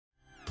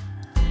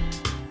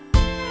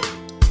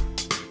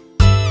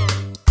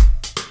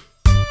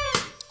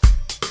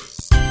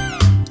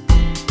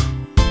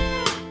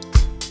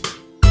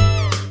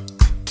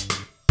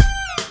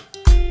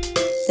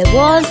There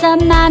was a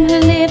man who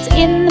lived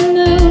in the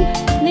moon,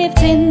 lived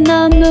in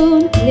the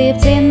moon,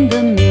 lived in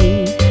the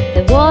moon.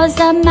 There was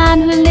a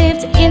man who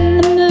lived in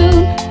the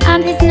moon,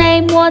 and his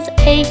name was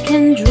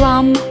Aiken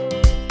Drum.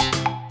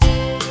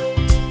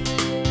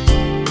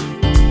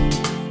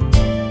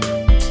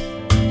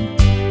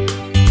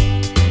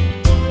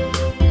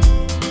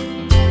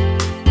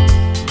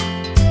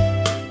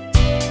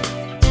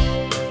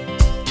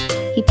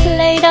 He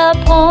played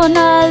upon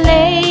a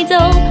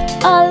ladle,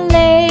 a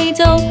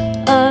ladle,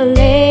 a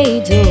ladle.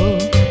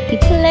 He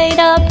played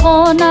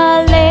upon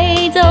a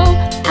ladle,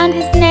 and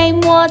his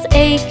name was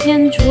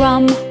Aiken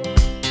Drum.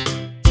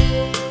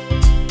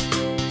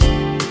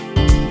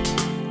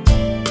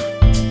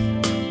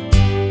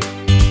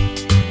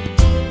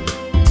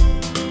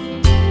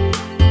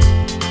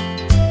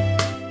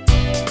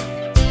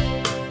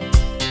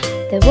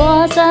 There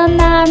was a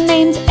man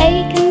named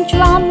Aiken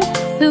Drum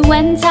who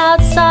went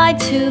outside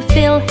to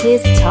fill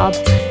his tub.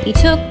 He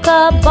took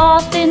a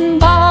bath in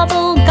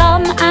bubble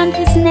gum, and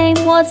his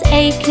name was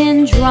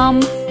Aiken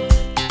Drum.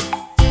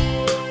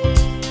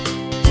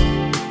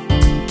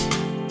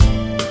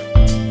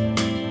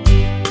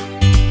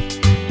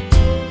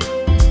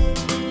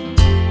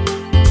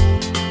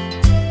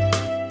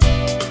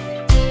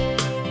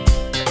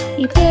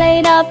 He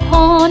played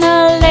upon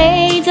a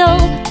ladle,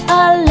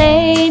 a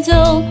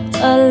ladle,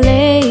 a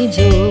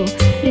ladle.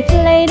 He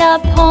played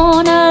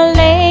upon a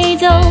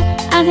ladle,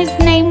 and his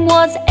name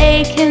was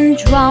Aiken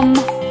Drum.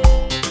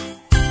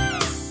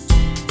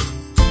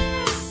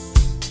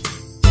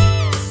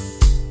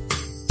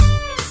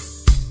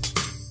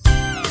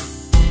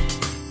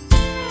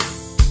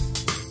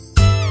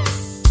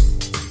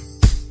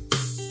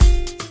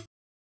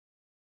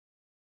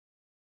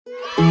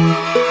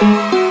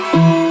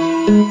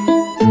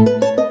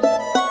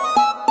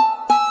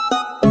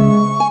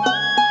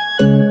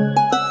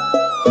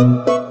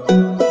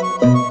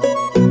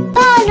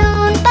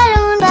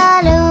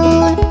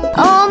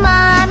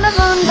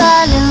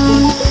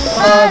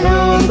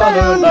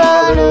 Balloon,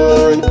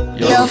 balloon,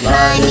 you'll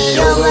fly me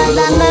over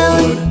the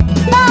moon.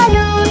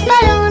 Balloon,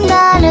 balloon,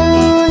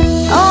 balloon,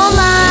 oh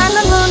my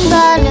balloon,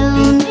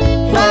 balloon.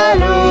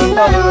 Balloon,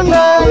 balloon,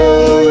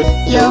 balloon,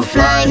 you'll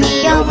fly me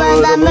over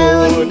the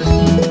moon.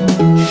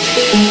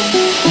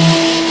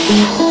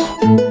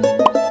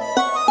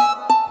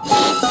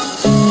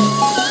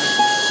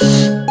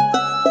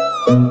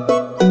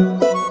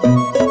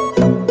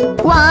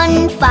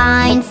 One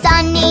fine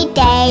sunny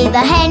day, the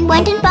hen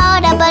went and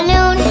bought a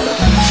balloon.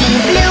 She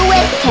flew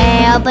with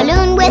tail,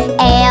 balloon with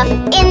air,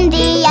 in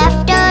the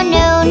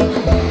afternoon.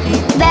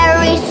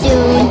 Very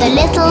soon the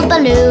little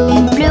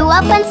balloon blew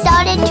up and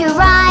started to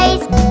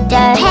rise.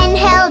 The hen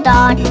held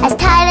on as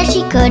tight as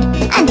she could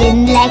and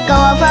didn't let go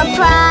of her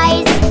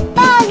prize.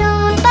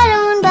 Balloon,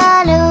 balloon,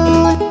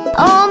 balloon,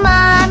 oh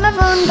my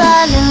maroon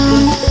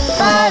balloon.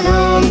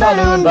 Balloon,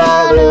 balloon,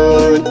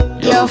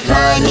 balloon, you'll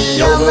fly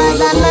me over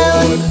the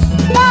moon.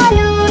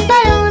 Balloon,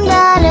 balloon,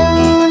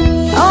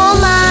 balloon, oh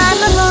my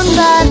maroon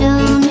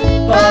balloon.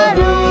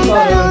 Balloon,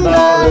 balloon,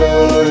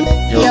 balloon,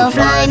 you'll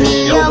fly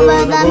me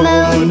over the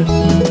moon.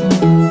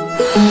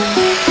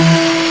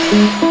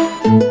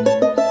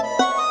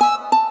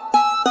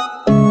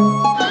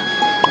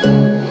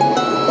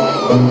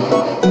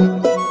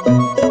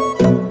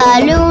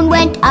 Balloon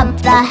went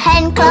up, the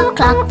hen cluck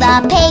cluck,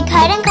 the pig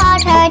heard and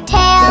caught her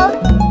tail.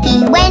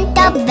 He went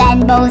up,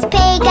 then both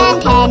pig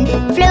and hen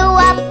flew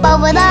up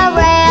over the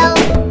rail.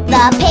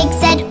 The pig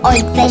said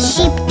oink, the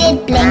sheep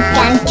did blink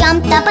and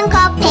jumped up and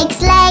caught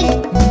pig's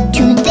leg.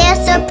 To their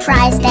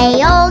surprise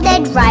they all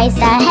did rise,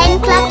 the hen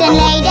clucked and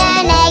laid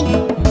an egg.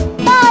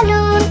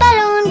 Balloon,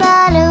 balloon,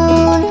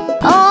 balloon,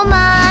 oh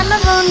my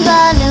maroon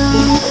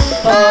balloon.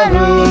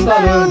 Balloon,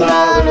 balloon,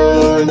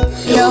 balloon,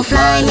 you'll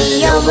fly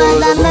me over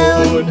the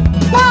moon.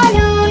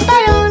 Balloon,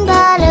 balloon,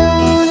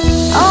 balloon,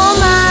 oh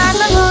my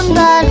maroon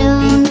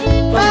balloon.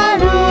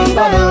 Balloon,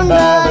 balloon,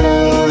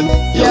 balloon,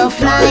 you'll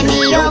fly me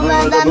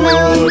over the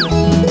moon.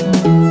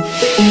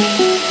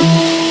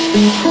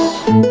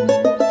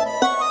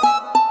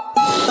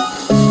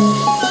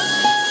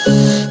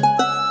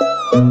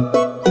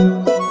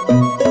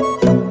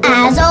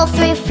 As all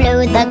three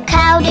flew, the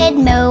cow did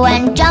moo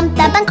and jumped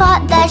up and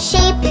caught the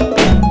sheep.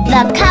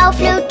 The cow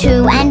flew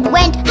too and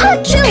went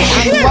ha-choo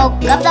and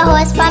woke up the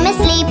horse from his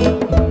sleep.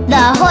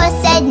 The horse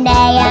said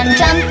neigh and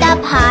jumped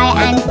up high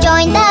and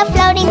joined the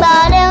floating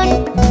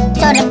balloon.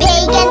 So the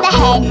pig and the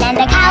hen and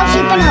the cow,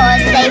 sheep and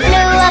horse, they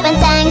flew up and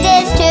sang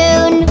this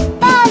tune.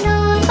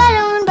 Balloon,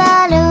 balloon,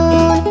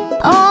 balloon,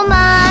 oh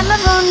my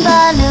maroon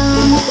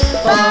balloon.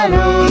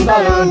 Balloon,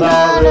 balloon,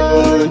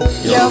 balloon,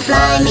 you'll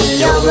fly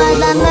me over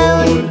the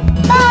moon.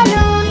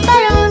 Balloon,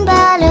 balloon,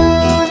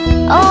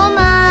 balloon, oh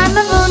my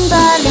maroon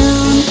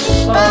balloon.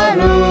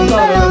 Balloon,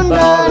 balloon,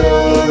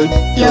 balloon,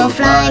 you'll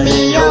fly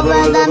me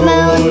over the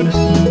moon.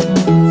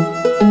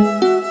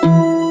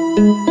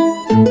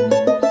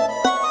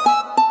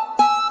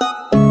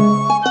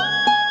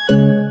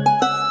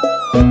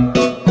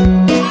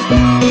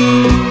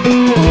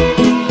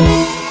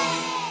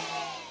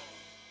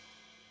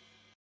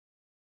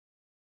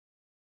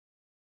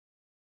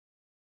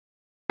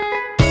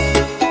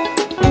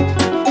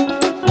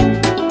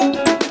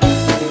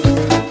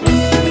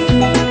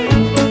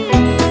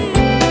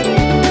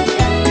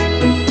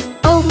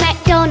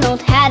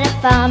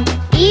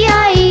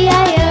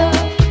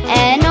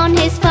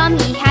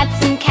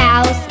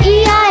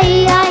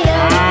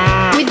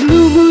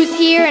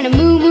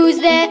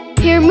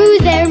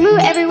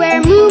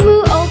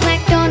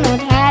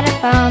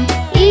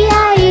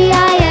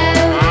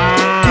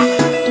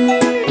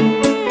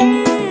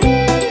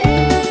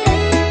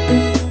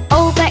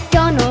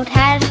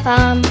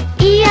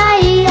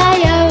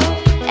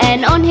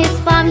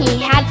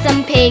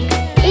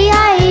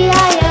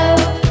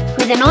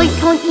 Oink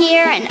oink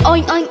here and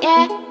oink oink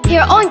there.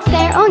 Here oink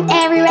there, oink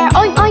everywhere.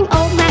 Oink oink,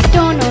 old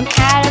MacDonald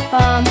had a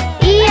farm.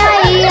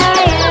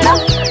 E-I-E-I-O.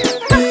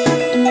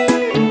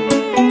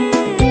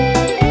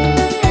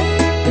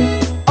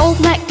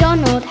 Old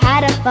MacDonald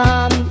had a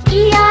farm.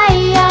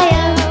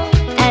 E-I-E-I-O.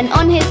 And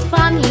on his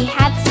farm he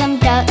had some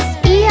ducks.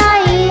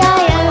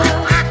 E-I-E-I-O.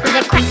 With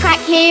a quack quack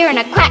here and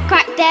a quack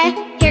quack there.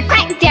 Here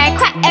quack there,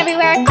 quack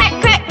everywhere. Quack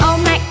quack.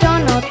 Old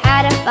MacDonald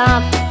had a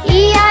farm.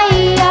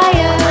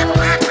 E-I-E-I-O.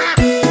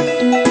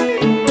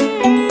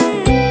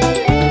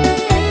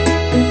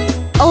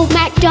 Old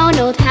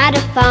MacDonald had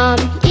a farm.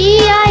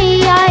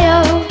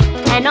 E-I-E-I-O.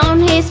 And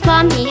on his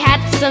farm he had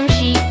some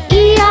sheep.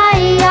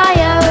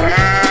 E-I-E-I-O.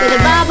 With a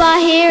ba-ba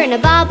here and a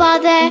ba-ba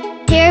there.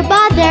 Here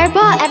ba, there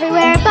ba,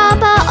 everywhere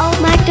ba-ba.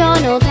 Old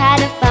MacDonald had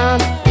a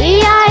farm.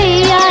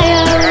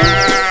 E-I-E-I-O.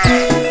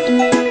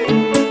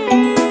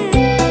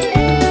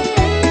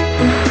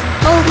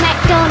 Old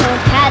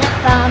MacDonald had a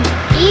farm.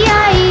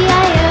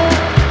 E-I-E-I-O.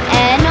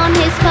 And on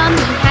his farm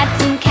he had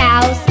some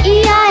cows.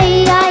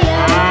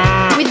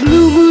 E-I-E-I-O. With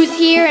moo-moos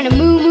here and a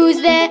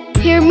moo-moos there.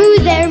 Here moo,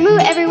 there moo,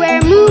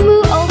 everywhere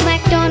moo-moo. Old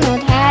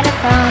MacDonald had a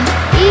farm.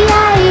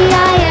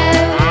 E-I-E-I-O.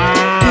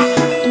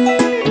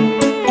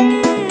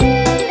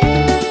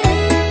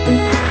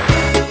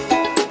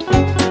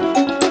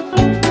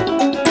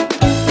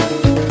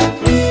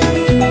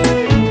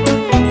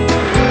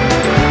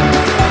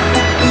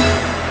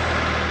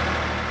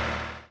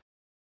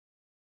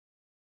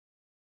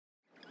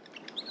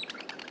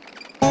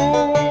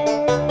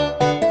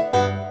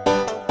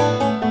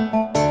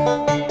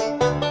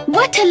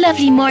 What a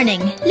lovely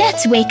morning.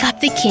 Let's wake up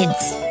the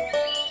kids.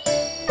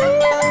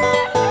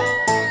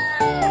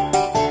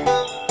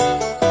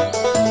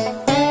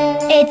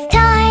 It's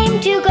time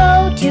to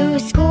go to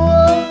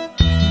school.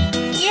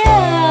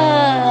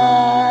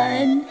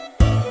 Yawn.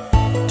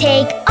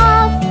 Take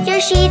off your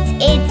sheets,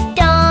 it's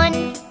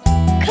dawn.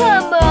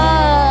 Come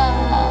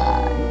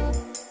on.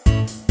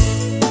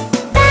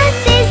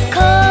 Bath is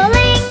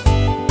calling.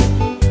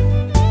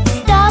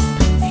 Stop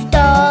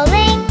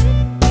stalling.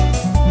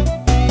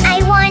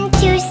 I want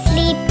to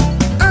sleep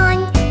on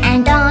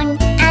and on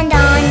and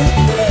on.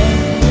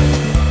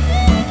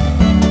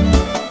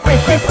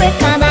 Quick, quick, quick,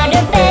 come out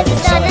of bed. The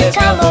sun has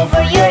come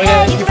over your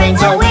head. Your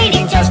friends are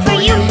waiting just for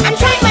you. I'm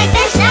trying my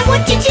best, now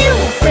what to do?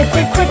 Quick,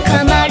 quick, quick,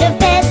 come out of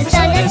bed. The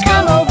sun has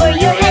come over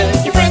your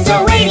head. Your friends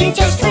are waiting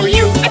just for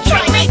you. I'm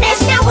trying my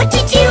best, now what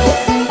to do?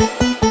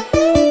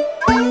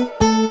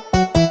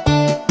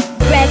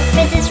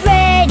 Breakfast is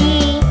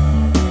ready.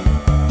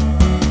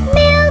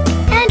 Milk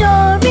and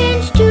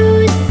orange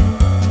juice.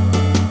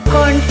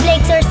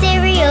 Cornflakes or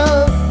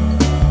cereals.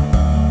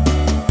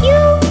 You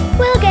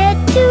will get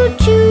to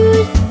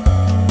choose.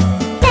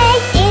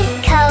 Bed is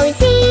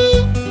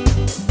cozy.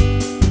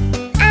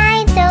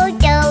 I'm so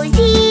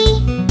dozy.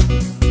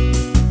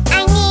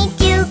 I need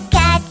to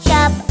catch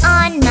up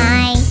on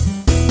my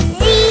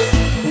Z's.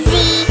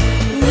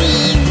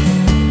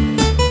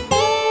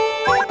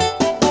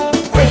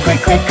 Quick,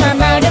 quick, quick,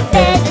 come out of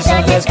bed. The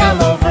sun has come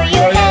over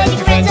your head.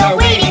 Your friends are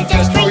waiting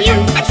just for you.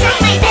 I'm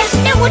trying my best,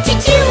 know what to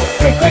do.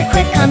 Quick, quick,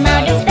 quick, come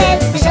out of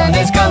bed. The sun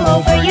has come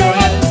over your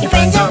head. Your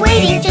friends are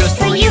waiting just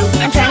for you.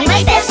 I'm trying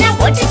my best, know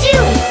what to do.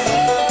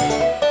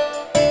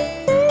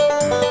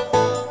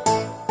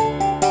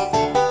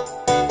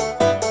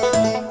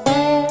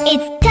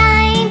 It's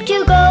time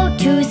to go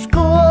to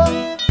school.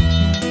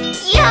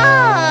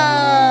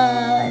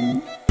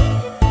 Yawn.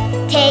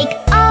 Take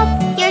off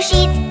your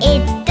sheets,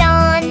 it's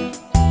dawn.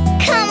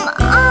 Come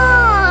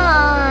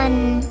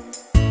on.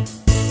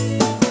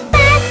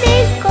 Bath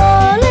is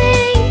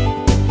calling.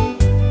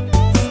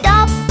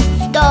 Stop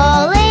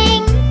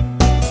stalling.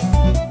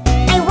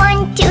 I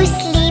want to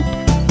sleep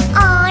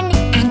on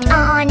and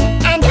on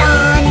and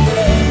on.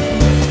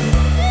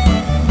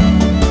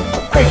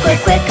 Quick, quick,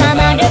 quick, come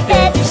out of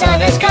bed. The sun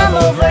has come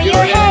over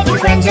your head. Your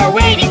friends are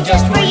waiting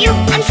just for you.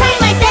 I'm trying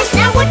my best,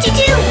 now what to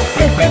do?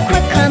 Quick, quick,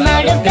 quick, come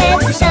out of bed.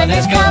 The sun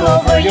has come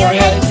over your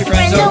head. Your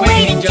friends are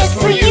waiting just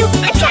for you.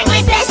 I'm trying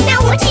my best,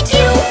 now what to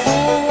do?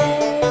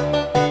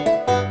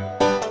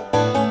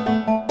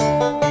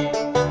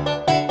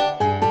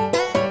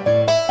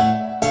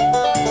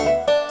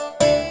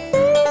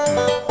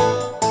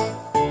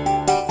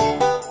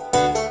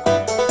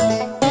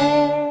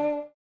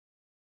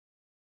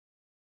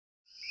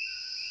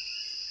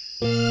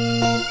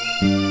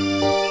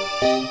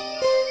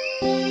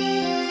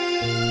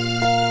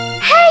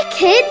 Hey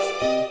kids,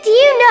 do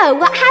you know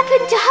what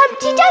happened to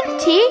Humpty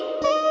Dumpty?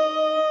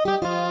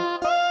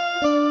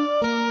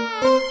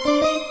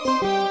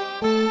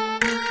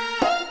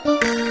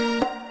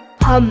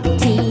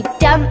 Humpty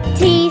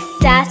Dumpty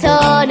sat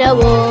on a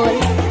wall.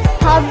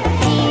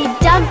 Humpty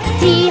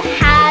Dumpty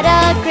had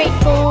a great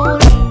fall.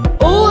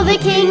 All the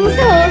king's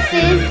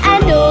horses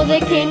and all the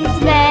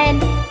king's men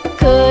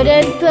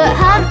couldn't put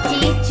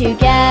Humpty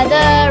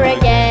together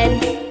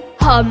again.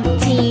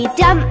 Humpty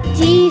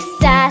Dumpty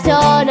sat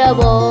on a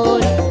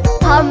wall.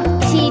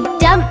 Humpty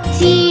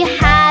Dumpty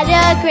had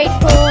a great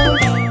fall.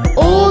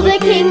 All the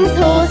king's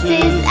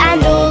horses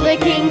and all the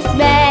king's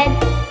men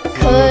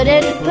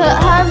couldn't put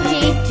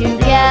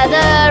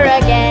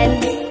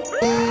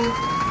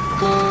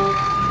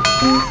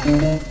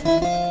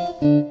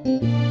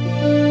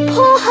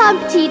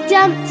Humpty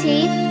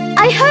Dumpty.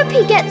 I hope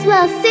he gets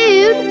well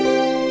soon.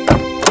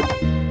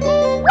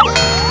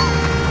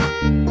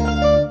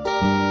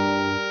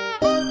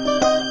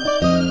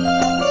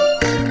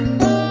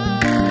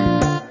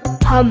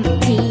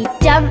 Humpty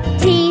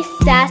Dumpty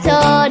sat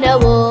on a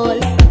wall.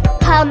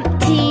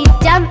 Humpty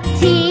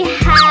Dumpty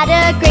had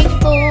a great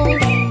fall.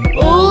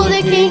 All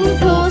the king's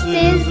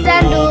horses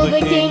and all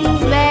the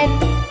king's men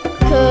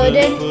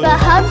couldn't put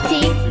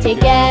Humpty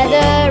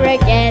together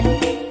again.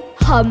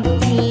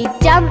 Humpty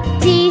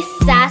Dumpty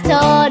sat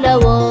on a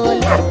wall.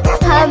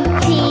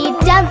 Humpty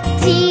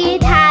Dumpty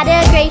had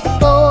a great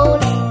fall.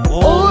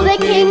 All the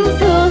king's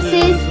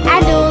horses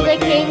and all the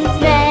king's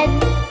men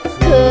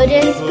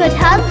couldn't put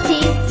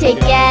Humpty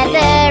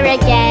together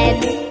again.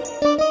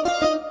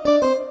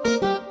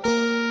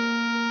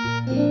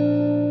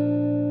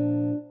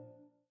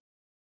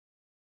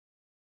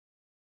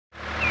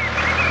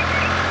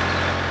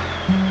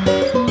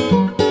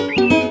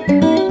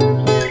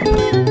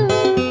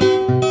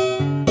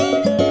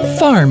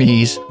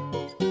 Farmees,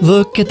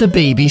 look at the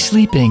baby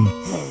sleeping.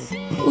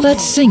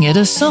 Let's sing it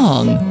a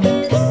song.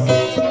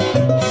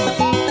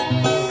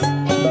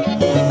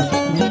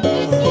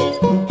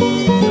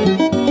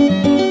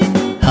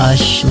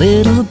 Hush,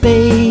 little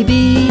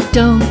baby,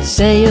 don't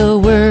say a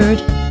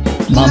word.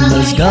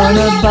 Mama's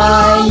gonna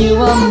buy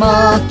you a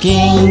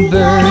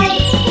mockingbird.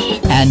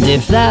 And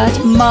if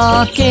that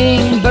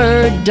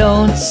mockingbird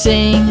don't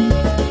sing,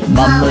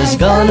 Mama's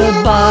gonna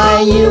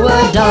buy you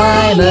a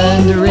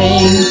diamond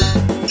ring.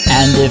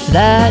 And if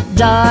that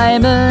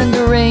diamond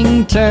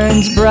ring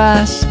turns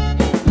brass,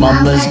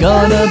 Mama's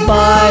gonna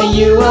buy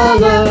you a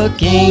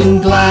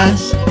looking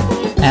glass.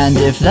 And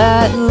if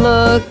that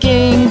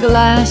looking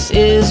glass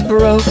is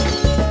broke,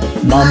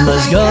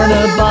 Mama's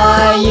gonna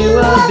buy you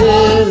a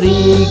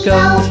billy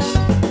goat.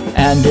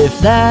 And if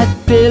that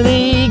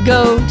billy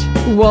goat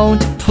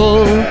won't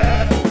pull,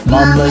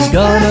 Mama's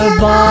gonna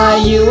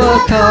buy you a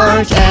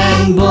cart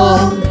and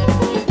bull.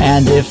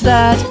 And if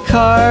that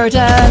cart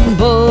and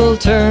bull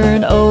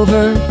turn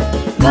over,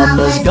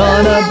 Mama's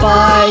gonna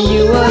buy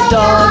you a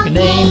dog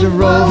named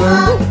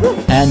Rover.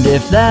 And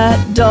if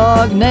that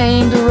dog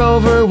named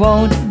Rover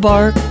won't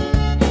bark,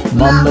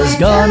 Mama's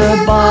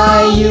gonna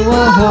buy you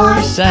a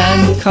horse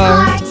and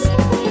cart.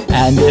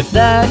 And if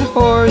that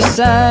horse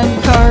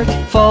and cart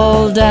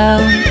fall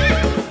down,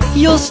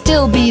 you'll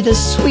still be the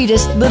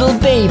sweetest little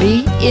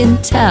baby in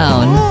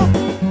town.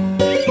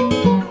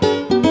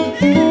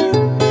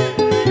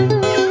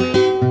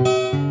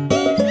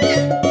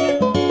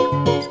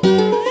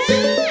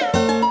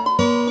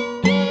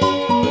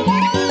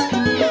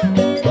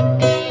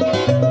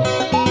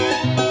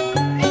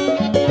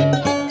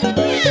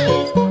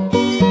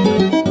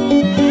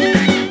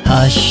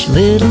 Hush,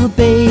 little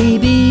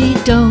baby,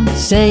 don't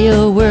say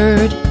a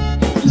word.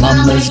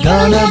 Mama's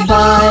gonna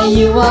buy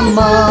you a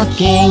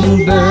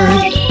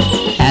mockingbird.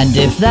 And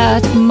if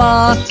that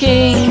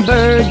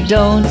mockingbird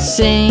don't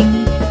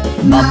sing,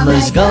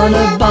 Mama's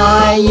gonna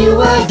buy you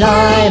a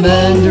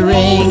diamond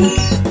ring.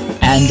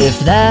 And if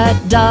that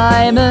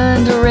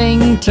diamond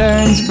ring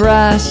turns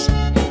brass,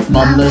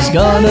 Mama's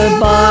gonna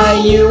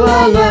buy you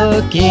a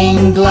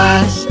looking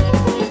glass.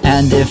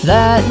 And if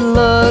that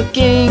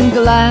looking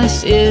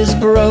glass is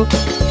broke,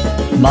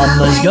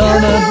 Mama's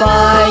gonna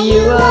buy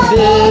you a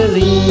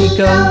billy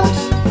goat.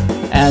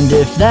 And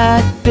if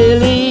that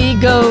billy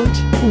goat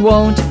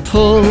won't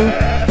pull,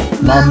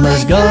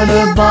 Mama's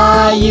gonna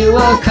buy you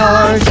a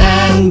cart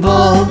and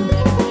bull.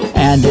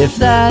 And if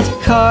that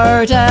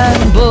cart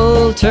and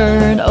bull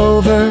turn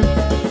over,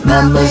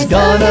 Mama's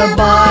gonna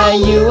buy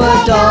you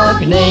a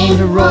dog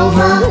named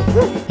Rover.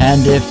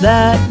 And if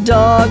that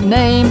dog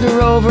named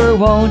Rover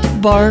won't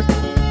bark,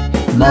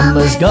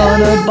 Mama's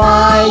gonna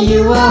buy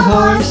you a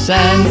horse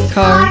and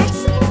cart.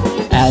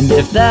 And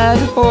if that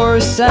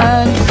horse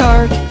and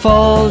cart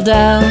fall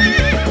down,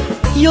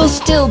 you'll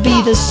still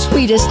be the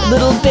sweetest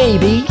little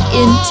baby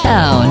in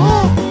town.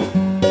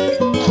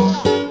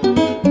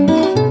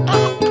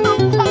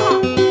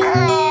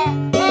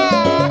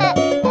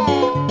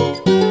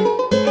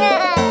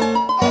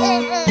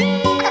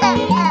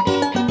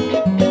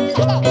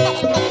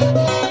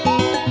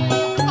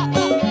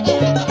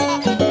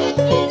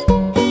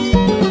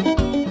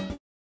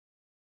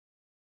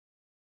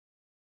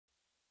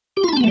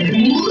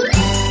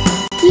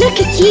 Look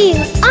at you,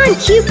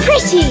 aren't you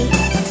pretty?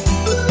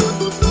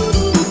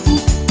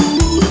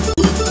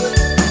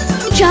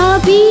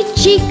 Chubby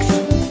cheeks,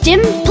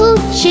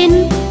 dimpled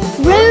chin,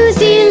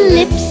 rosy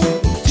lips,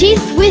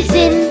 teeth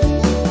within,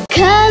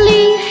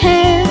 curly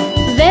hair,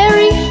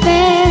 very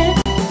fair.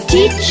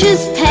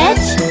 Teacher's pet,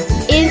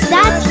 is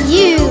that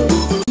you?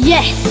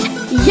 Yes,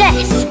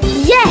 yes,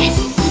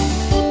 yes!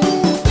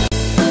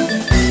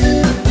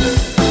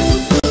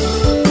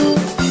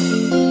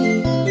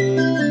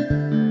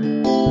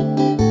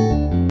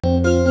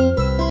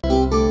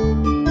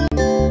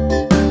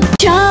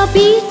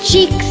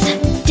 Cheeks,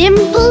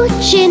 dimpled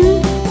chin,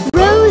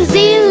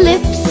 rosy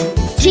lips,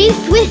 teeth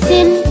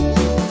within,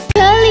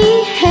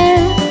 curly hair,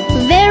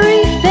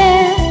 very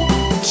fair.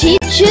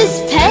 Teacher's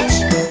pet,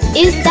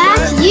 is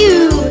that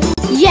you?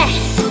 Yes,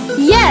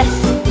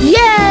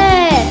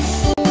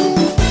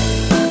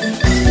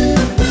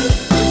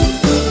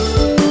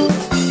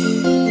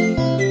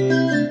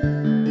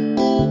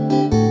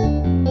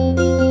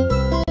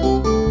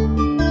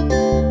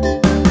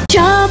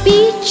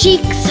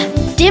 cheeks,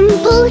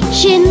 dimpled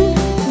chin,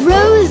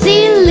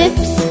 rosy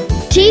lips,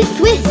 teeth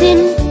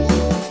within,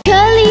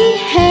 curly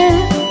hair,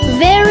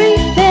 very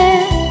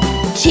fair.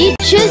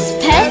 Teacher's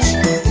pet,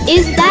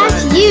 is that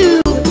you?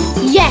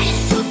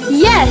 Yes,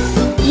 yes,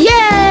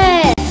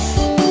 yes!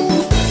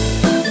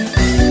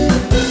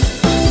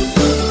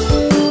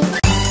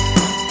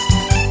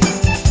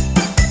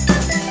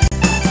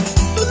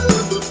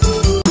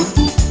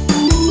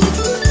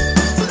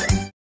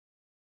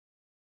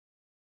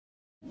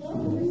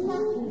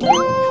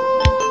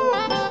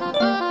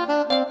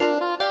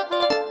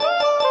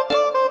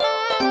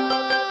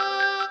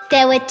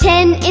 There were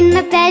 10 in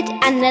the bed,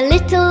 and the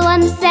little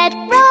one said,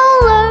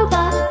 roll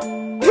over,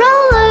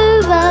 roll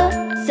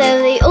over.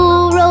 So they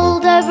all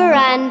rolled over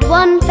and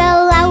one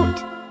fell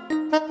out.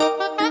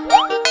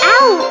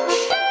 Ouch!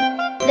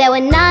 There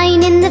were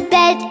 9 in the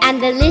bed,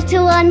 and the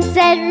little one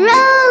said,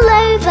 roll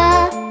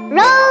over,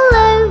 roll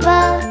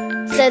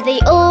over. So they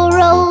all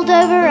rolled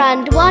over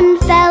and one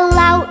fell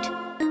out.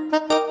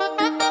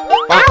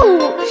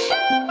 Ouch!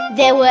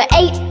 There were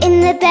 8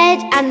 in the bed,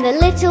 and the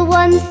little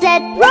one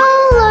said,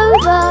 roll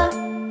over,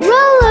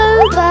 roll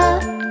over.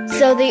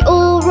 So they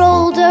all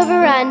rolled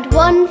over and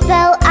one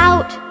fell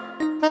out.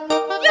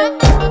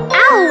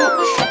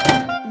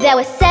 Ouch! There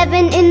were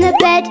 7 in the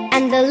bed,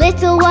 and the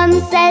little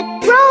one said,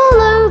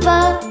 roll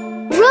over,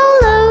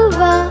 roll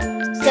over.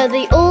 So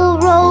they all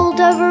rolled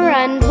over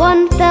and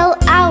one fell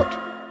out.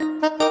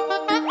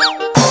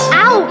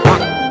 Ouch!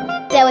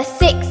 There were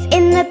 6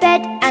 in the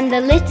bed, and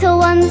the little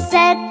one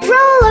said,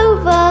 roll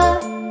over,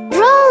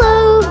 roll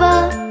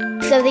over.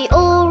 So they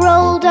all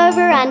rolled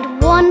over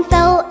and one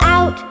fell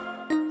out.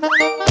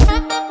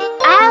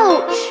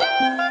 Ouch!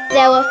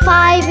 There were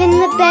 5 in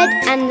the bed,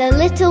 and the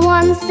little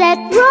one said,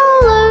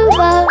 roll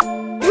over,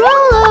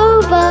 roll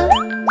over.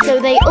 So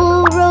they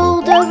all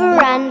rolled over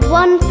and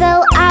one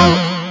fell out.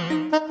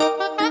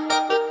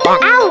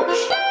 Ouch!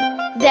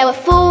 There were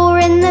 4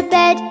 in the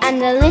bed, and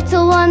the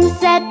little one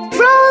said,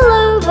 roll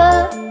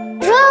over,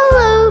 roll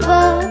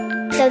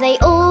over. So they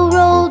all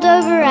rolled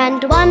over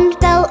and one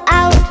fell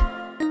out.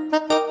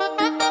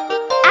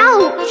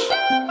 Ouch!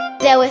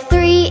 There were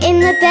 3 in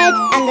the bed,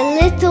 and the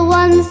little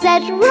one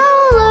said,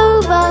 roll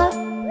over,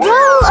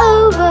 roll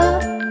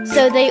over.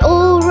 So they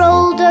all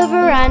rolled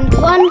over and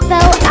one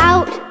fell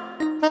out.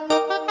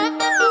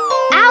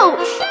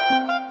 Ouch!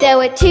 There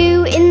were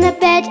 2 in the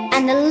bed,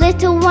 and the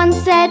little one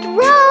said,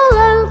 roll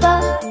over,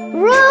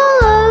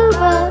 roll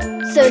over.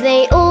 So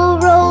they all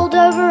rolled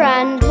over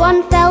and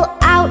one fell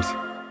out.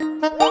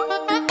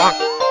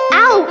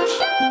 Ouch!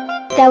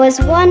 There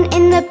was 1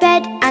 in the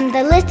bed, and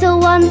the little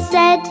one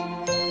said,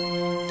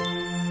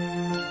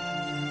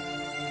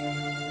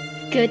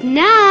 good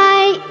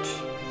night.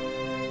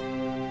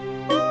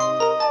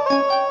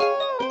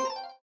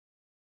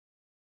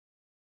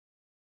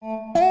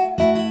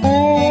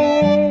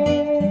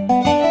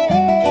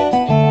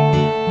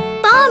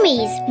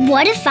 Farmees,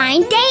 what a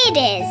fine day it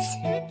is!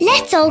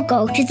 Let's all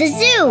go to the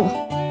zoo.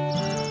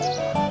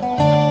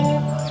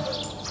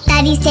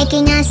 Daddy's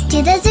taking us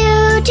to the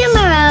zoo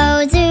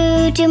tomorrow,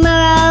 zoo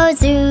tomorrow,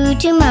 zoo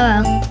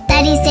tomorrow.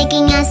 Daddy's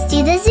taking us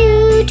to the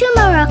zoo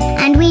tomorrow,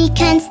 and we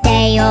can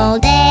stay all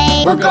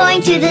day. We're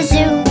going to the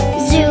zoo,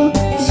 zoo,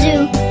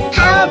 zoo.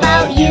 How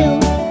about you,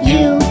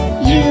 you,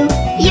 you?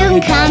 You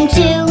can come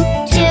too,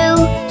 too,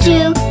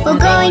 too. We're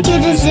going to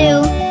the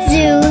zoo,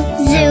 zoo,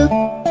 zoo.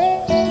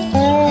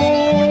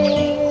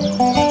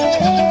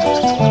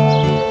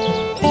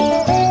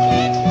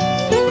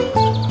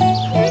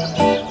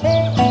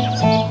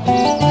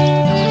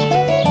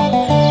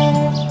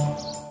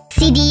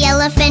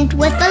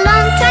 With a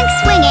long trunk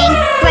swinging,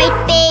 great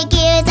big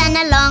ears and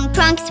a long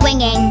trunk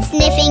swinging,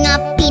 sniffing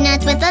up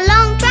peanuts with a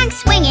long trunk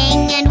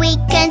swinging, and we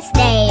can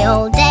stay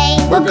all day.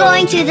 We're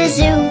going to the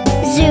zoo,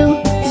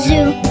 zoo,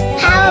 zoo.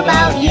 How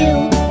about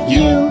you,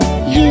 you,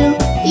 you?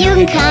 You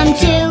can come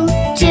too,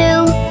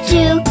 too,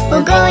 too.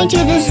 We're going to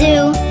the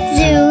zoo,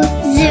 zoo,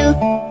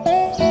 zoo.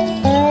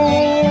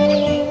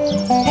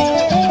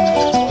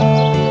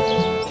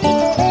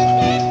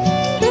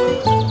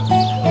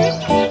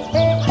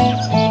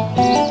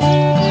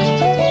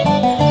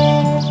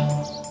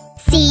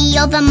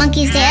 All the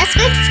monkeys there,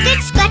 scritch,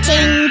 scritch,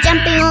 scratching,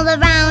 jumping all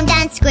around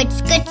and scritch,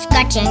 scritch,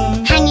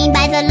 scratching, hanging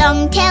by the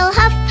long tail,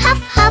 huff, huff,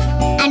 huff,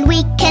 and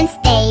we can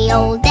stay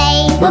all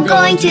day. We're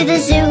going to the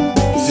zoo,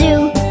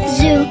 zoo,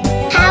 zoo.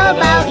 How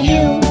about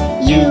you,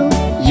 you,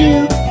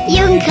 you?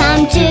 You can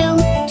come too,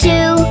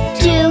 too,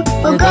 too.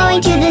 We're going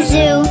to the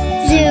zoo,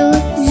 zoo,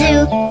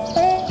 zoo.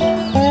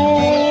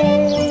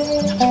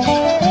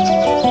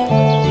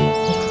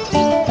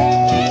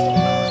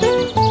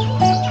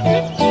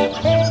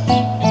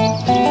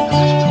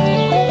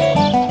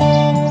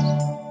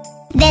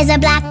 There's a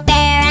black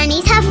bear and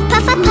he's huff,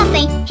 puffa,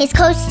 puffing. His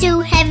coat's too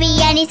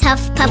heavy and he's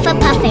huff, puffa,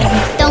 puffing.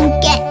 Don't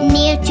get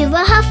near to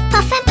a huff,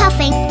 puff and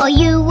puffing, or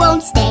you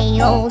won't stay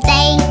all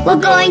day. We're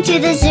going to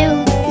the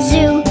zoo,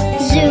 zoo,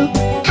 zoo.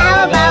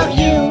 How about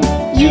you,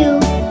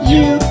 you,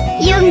 you?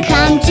 You can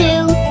come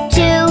too,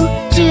 too,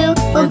 too.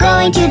 We're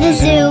going to the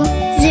zoo,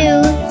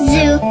 zoo,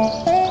 zoo.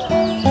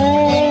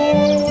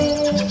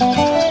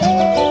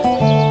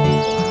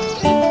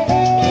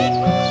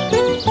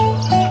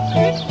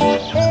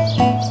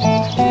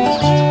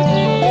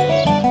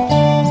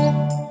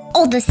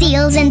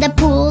 Seals in the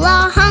pool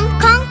are honk,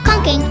 honk,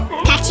 honking,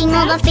 catching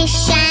all the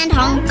fish and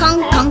honk,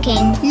 honk,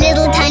 honking.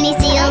 Little tiny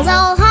seals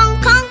all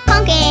honk, honk,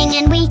 honking,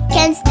 and we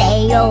can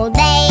stay all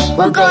day.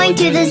 We're going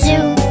to the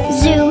zoo,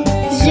 zoo,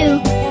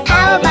 zoo.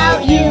 How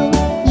about you,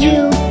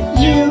 you,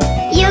 you?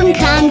 You can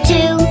come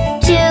too,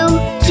 too,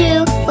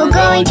 too. We're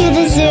going to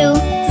the zoo,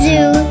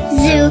 zoo,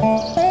 zoo.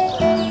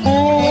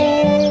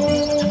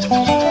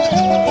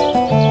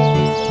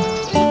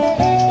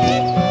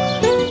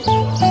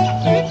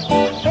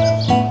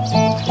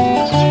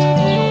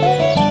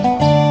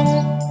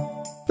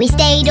 We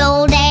stayed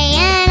all day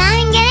and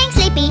I'm getting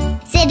sleepy,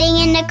 sitting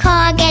in the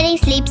car getting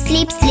sleep,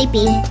 sleep,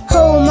 sleepy.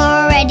 Home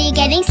already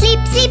getting sleep,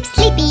 sleep,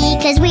 sleepy,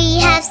 'cause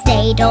we have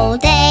stayed all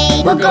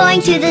day. We're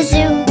going to the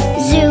zoo,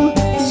 zoo,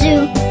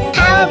 zoo.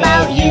 How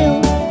about you,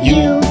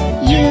 you,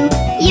 you?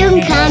 You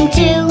can come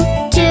too,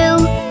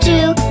 too,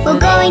 too. We're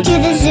going to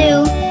the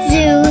zoo,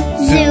 zoo,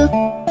 zoo.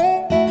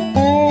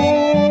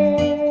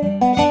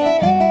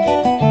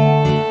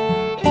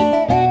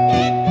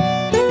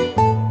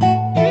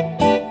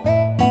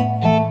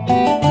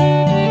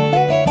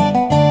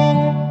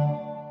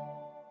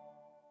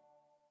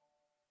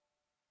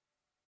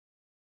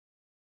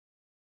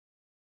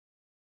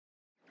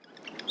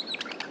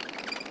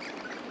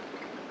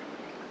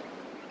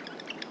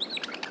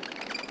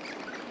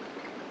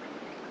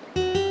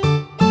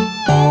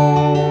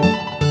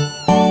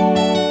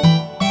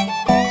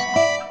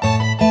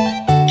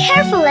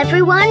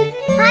 Everyone,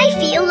 I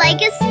feel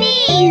like a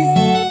sneeze.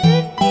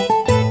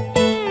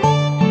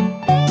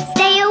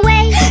 Stay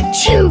away,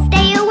 choo,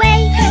 stay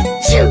away,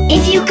 choo.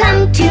 If you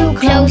come too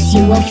close,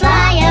 you will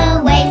fly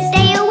away.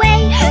 Stay away,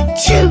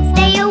 choo,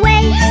 stay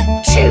away,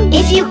 choo.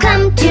 If you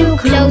come too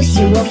close,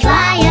 you will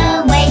fly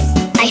away.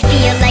 I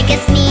feel like a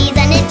sneeze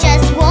and it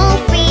just won't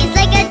freeze,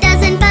 like a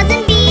dozen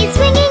buzzing bees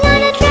swinging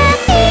on a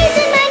trapeze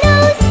in my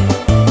nose.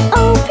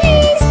 Oh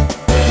please,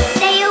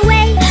 stay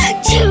away,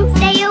 choo,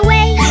 stay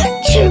away,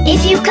 choo.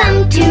 If you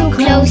come too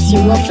close,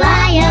 you will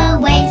fly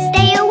away.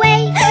 Stay away,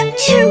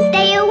 choo,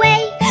 stay away,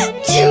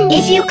 choo.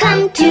 If you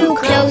come too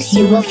close,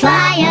 you will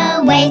fly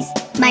away.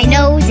 My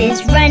nose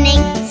is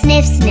running,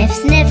 sniff, sniff,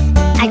 sniff.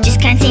 I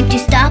just can't seem to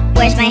stop.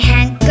 Where's my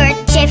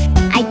handkerchief?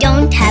 I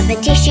don't have a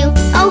tissue.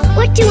 Oh,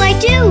 what do I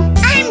do?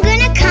 I'm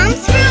gonna come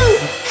through.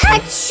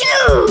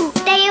 Achoo!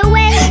 Stay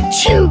away,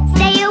 choo,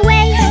 stay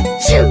away,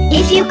 choo.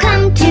 If you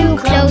come too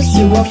close,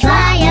 you will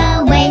fly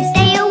away.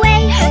 Stay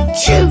away,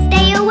 choo,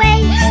 stay away,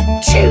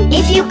 choo.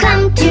 If you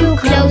come too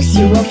close,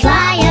 you will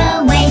fly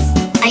away.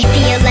 I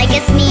feel like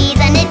a sneeze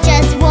and it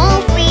just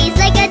won't freeze,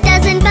 like a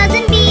dozen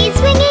buzzing bees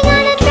swinging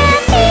on a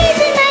trapeze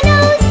in my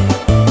nose.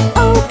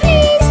 Oh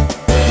please,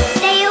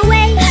 stay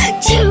away,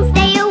 choo,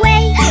 stay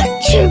away,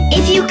 choo.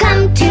 If you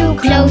come too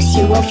close,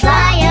 you will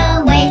fly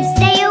away.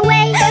 Stay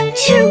away,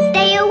 choo,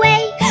 stay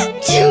away,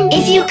 choo.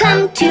 If you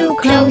come too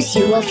close,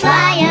 you will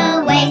fly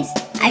away.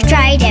 I've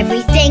tried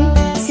everything,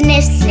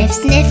 sniff, sniff,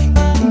 sniff.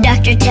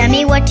 Doctor, tell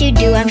me what to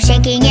do, I'm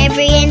shaking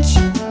every inch.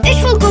 It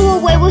will go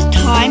away with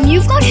time,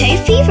 you've got hay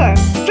fever.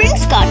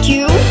 Spring's got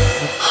you.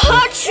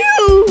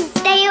 Achoo!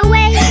 Stay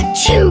away,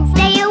 choo,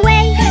 stay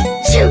away,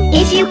 choo.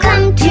 If you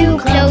come too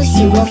close,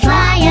 you will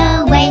fly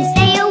away.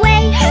 Stay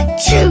away,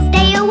 choo,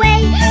 stay away,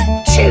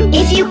 choo.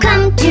 If you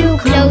come too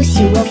close,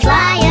 you will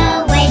fly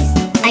away.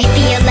 I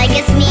feel like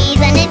a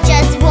sneeze and it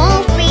just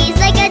won't freeze,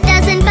 like a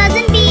dozen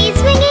buzzing bees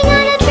swinging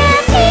on a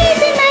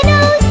trapeze in my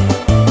nose.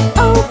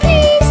 Oh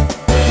please,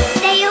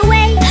 stay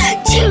away,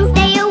 choo,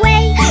 stay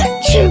away,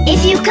 choo.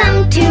 If you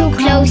come too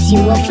close,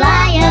 you will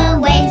fly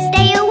away.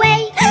 Stay away,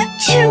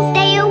 choo,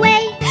 stay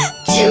away,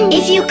 choo.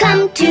 If you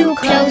come too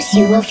close,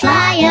 you will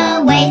fly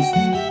away.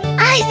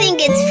 I think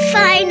it's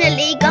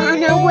finally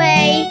gone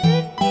away.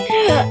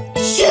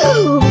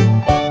 Choo!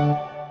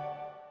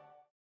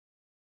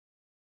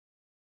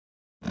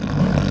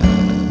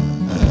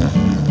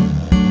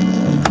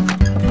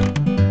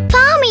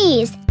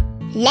 Farmees,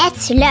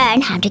 let's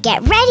learn how to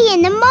get ready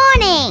in the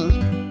morning.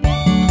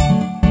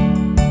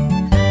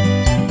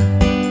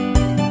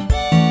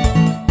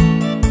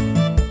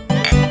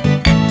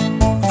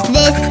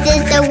 This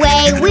is the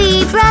way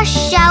we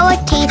brush our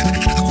teeth.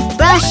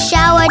 Brush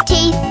our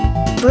teeth,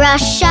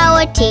 brush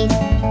our teeth.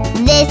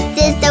 This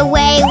is the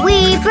way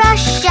we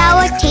brush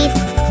our teeth.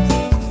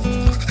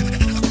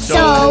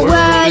 So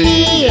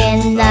early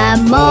in the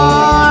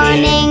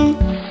morning.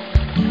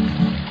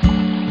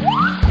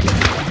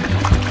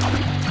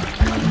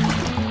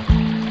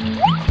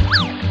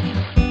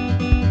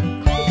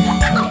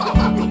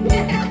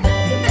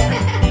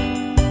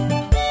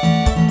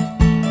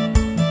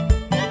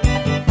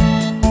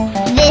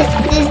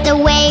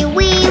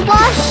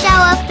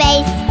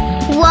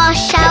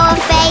 Wash our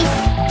face,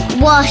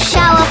 wash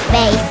our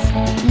face.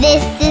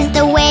 This is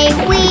the way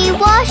we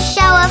wash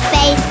our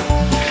face.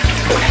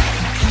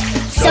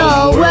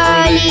 So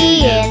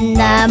early in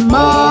the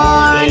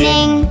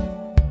morning.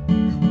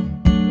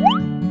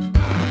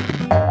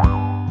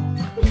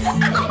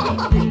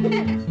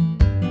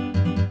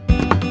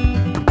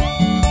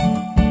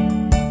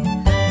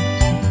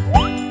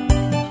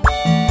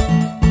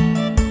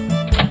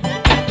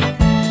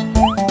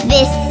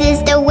 This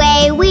is the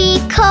way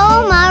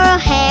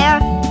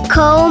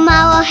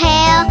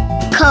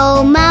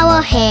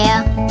our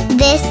hair.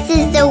 This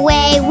is the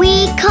way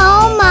we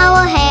comb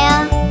our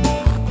hair.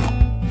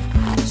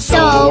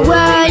 So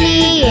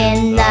early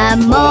in the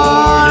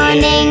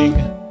morning.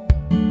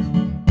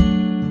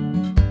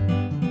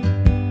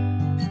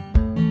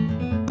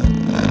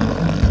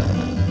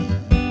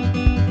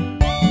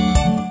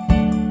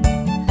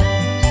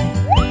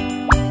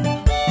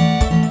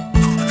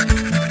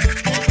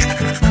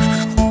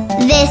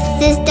 This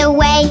is the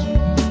way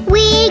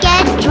we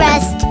get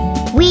dressed.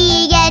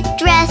 We get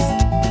dressed.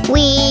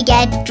 We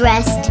get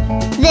dressed.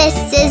 This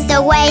is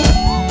the way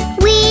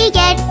we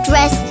get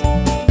dressed.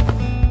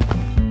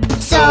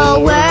 So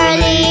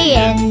early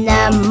in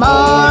the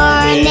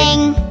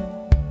morning.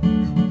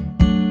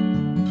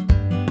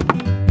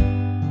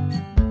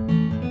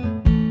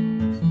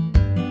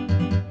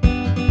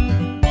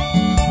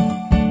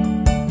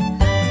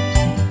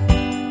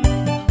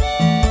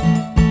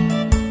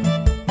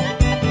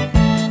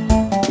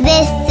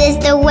 This is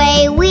the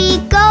way we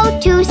go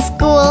to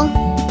school.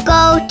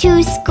 Go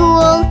to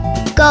school.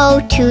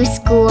 Go to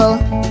school.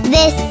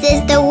 This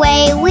is the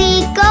way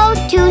we go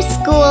to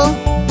school.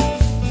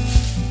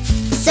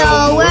 So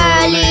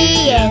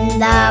early in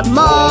the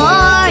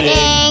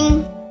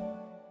morning.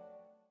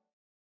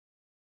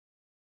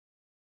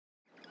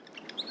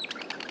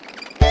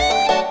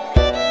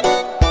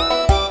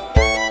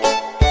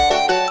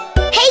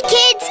 Hey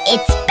kids,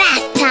 it's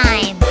bath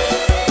time.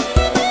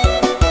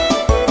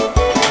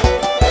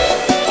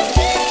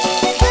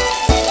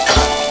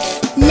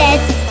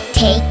 Let's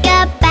take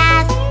a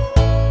bath,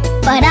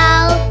 but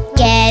I'll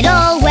get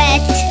all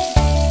wet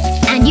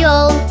and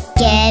you'll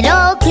get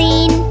all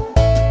clean.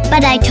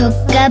 But I took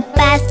a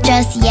bath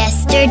just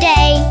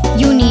yesterday.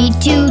 You need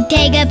to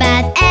take a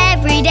bath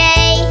every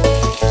day.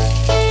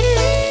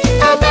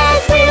 A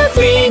bath will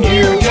clean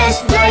you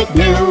just like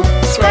new.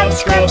 Scrub,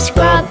 scrub,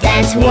 scrub,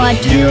 that's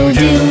what you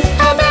do.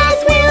 A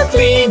bath will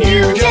clean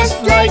you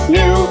just like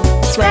new.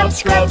 Scrub,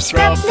 scrub,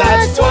 scrub,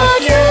 that's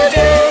what you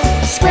do.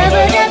 Scrub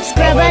it up,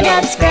 scrub it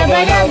up, scrub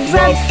it up,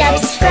 rub dub.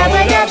 Scrub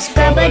it up,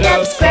 scrub it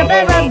up, scrub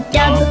it rub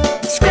dub.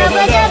 Scrub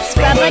it up,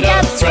 scrub it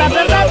up, scrub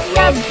it up,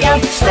 rub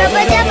dub. Scrub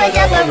it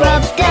up,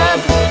 rub dub.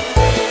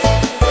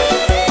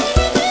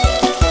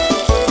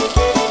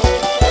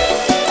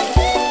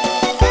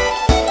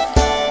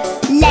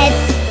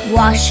 Let's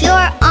wash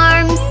your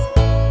arms.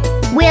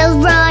 We'll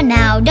run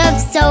out of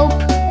soap.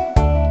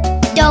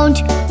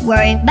 Don't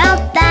worry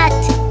about that.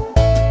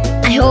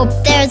 I hope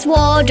there's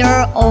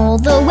water all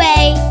the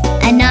way,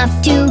 enough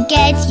to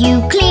get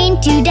you clean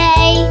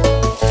today.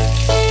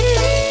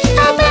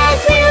 A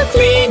bath will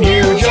clean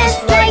you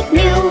just like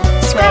new.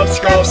 Scrub,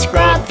 scrub,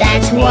 scrub,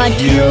 that's what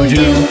you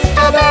do.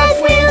 A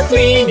bath will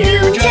clean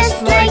you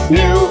just like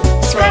new.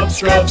 Scrub,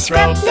 scrub,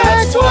 scrub,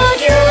 that's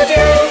what you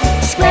do.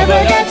 Scrub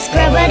it up,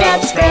 scrub it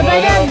up, scrub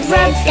it up,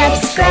 rub dub.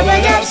 Scrub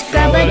it up,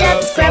 scrub it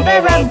up, scrub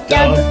it rub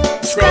dub.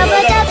 Scrub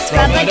it up,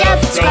 scrub it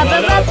up, scrub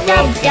it up,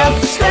 rub dub.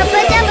 Scrub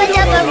it up,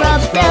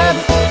 rub dub.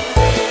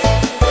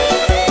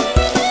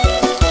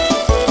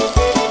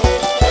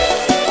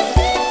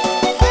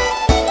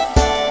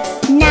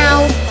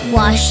 Now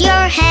wash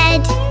your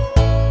head.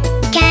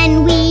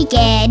 Can we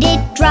get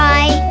it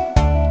dry?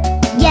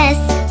 Yes,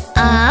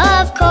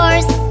 of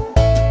course.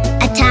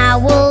 A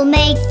towel will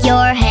make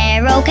your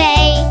hair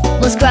okay.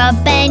 We'll scrub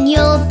and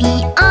you'll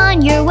be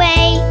on your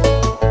way.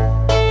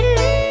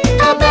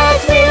 A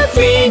bath will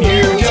clean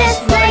you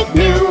just like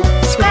new.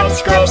 Scrub,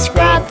 scrub,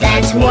 scrub,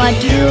 that's what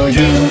you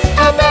do.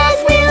 A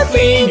bath will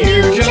clean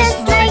you just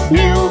like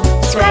new.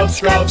 Scrub,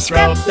 scrub,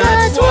 scrub,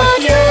 that's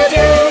what you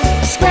do.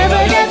 Scrub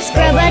it up,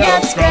 scrub it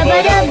up, scrub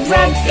it up,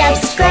 rub dub.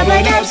 Scrub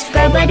it up,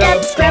 scrub it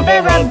up, scrub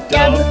it rub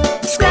dub.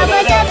 Scrub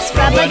it up,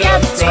 scrub it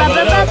up, scrub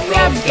it up,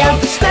 rub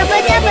dub. Scrub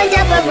it up,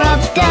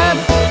 rub dub.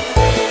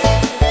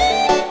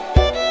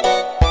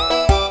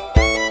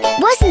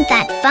 Wasn't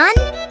that fun?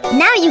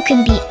 Now you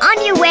can be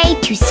on your way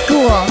to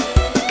school.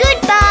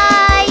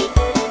 Goodbye!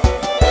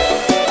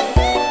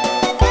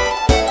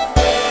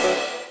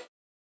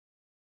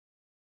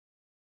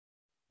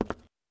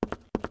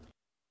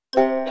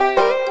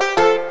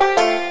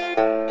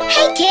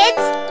 Hey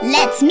kids,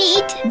 let's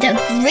meet the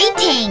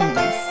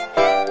greetings.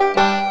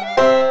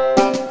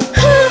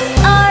 Who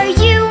are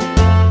you?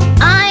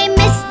 I'm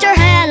Mr.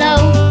 Hello.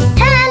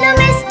 Hello,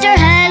 Mr.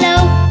 Hello.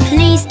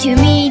 Pleased to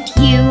meet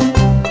you.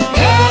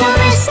 Hello,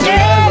 Mr.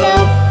 Hello.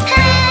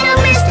 Hello,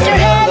 Mr.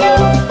 Hello.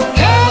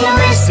 Hello,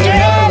 Mr.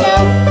 Hello.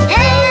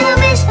 Hello,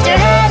 Mr.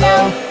 Hello.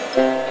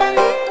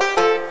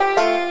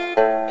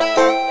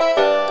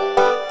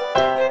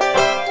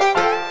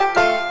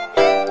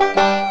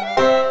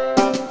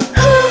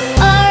 Who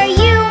are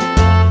you?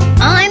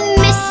 I'm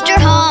Mr.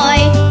 Hi.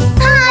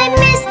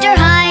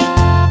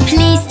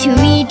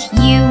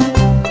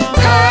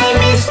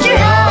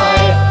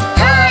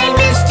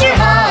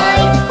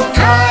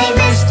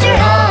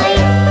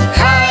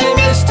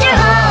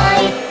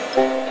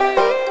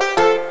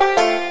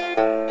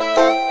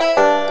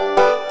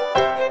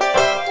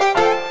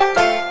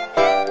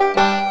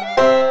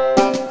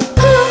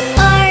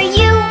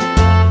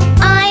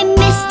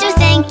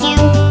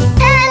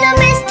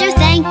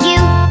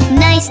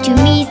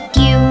 assist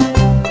you.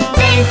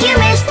 Thank you,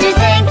 mister,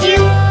 thank you.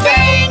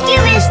 Thank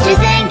you, mister,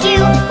 thank you.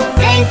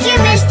 Thank you,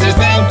 mister,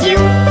 thank you.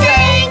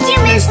 Thank you,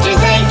 mister,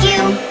 thank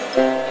you.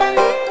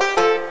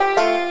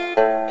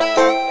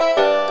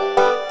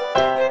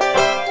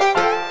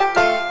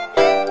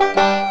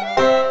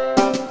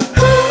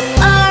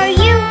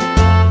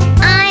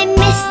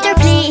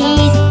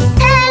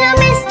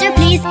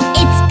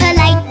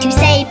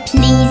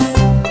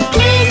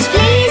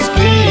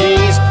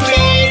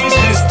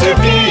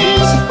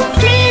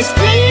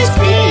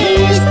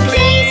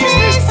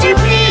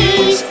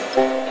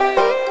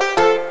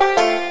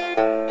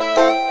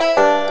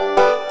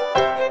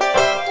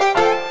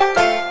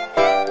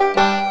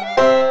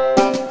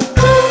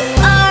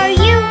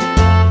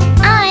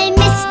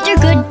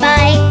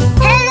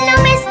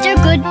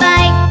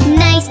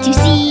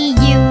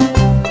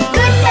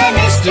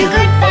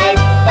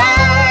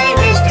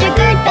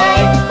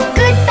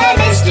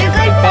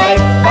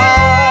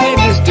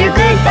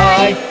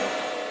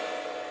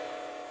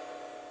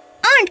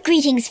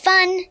 Greetings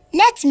fun.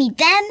 Let's meet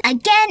them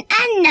again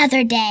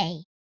another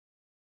day.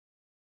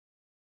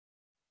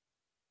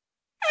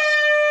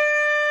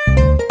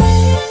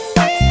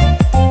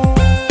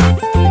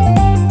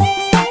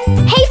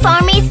 Hey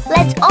Farmees,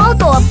 let's all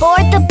go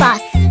aboard the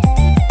bus.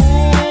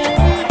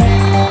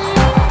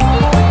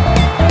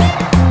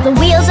 The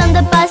wheels on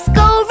the bus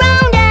go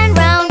round and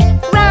round,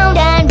 round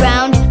and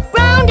round,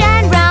 round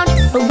and round.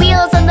 The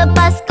wheels on the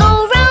bus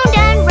go round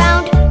and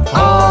round,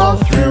 all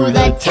through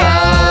the town.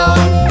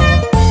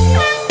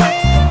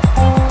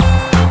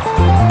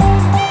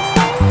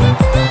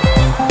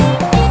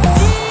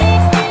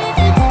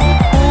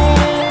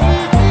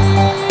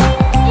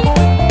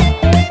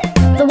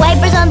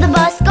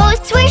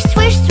 Swish,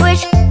 swish,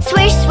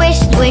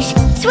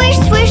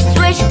 swish,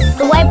 swish.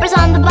 The wipers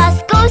on the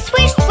bus go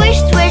swish, swish,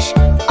 swish,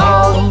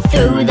 all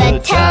through the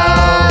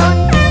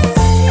town.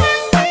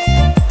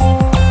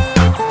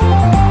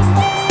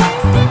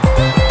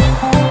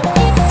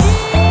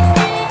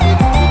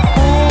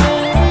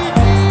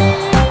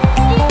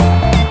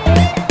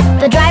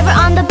 The driver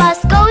on the bus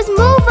goes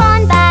move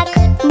on back,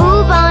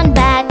 move on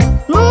back,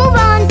 move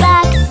on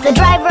back. The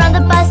driver on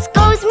the bus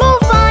goes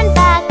move on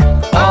back,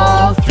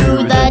 all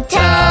through the town.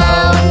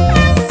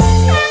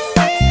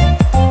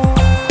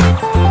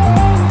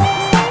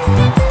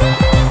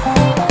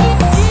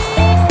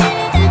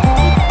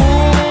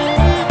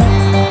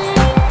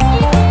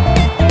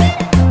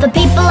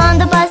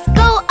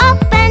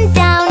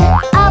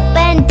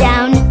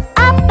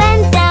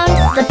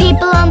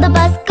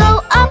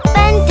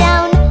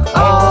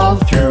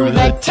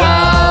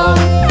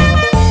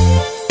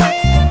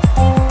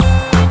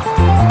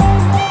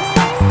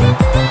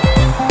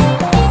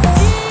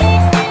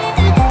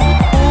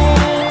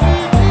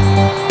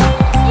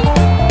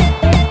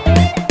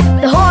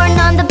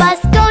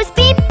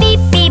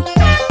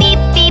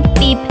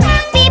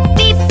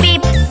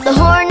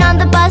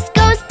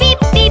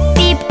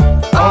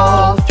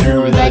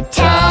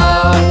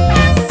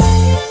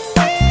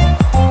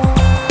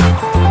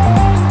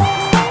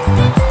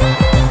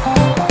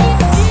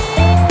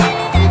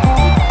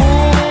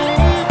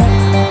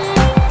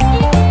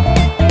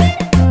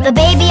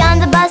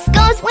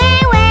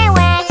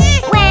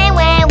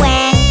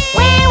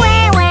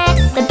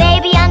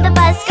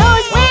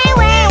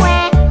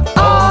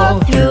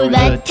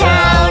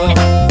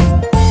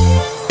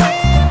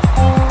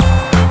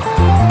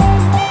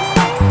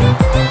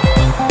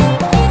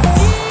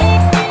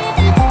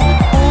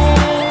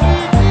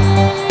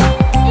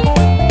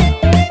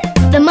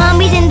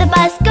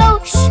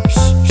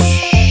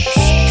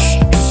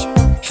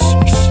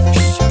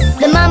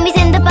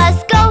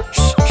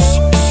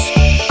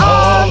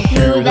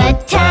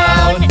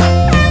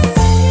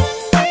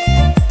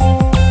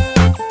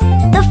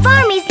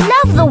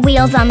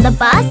 On the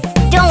bus,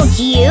 don't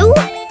you?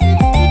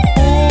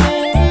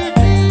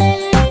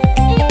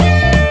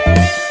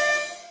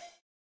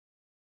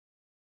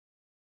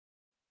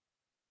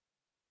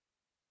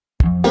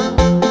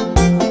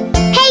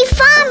 Hey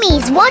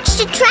Farmees, watch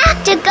the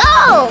tractor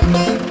go!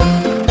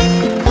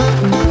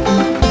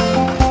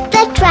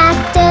 The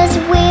tractor's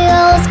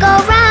wheels go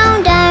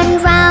round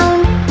and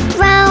round,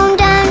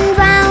 round and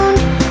round,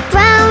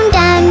 round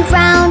and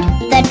round.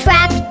 The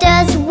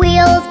tractor's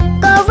wheels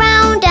go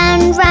round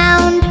and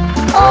round,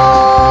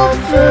 all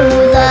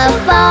through the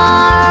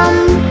farm.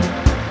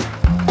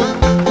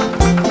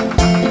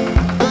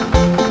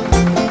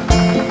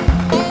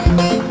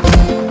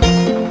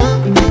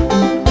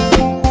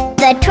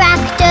 The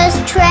tractor's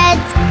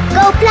treads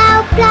go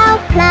plow, plow,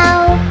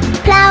 plow,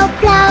 plow,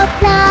 plow,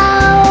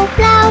 plow,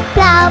 plow,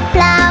 plow,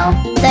 plow.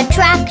 The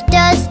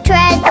tractor's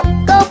treads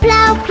go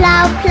plow,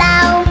 plow,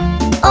 plow,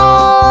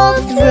 all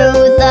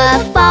through the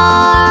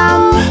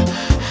farm.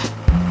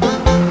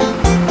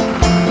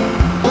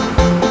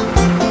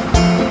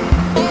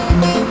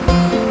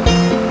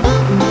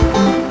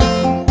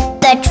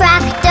 The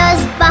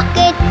tractor's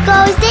bucket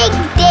goes dig,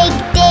 dig,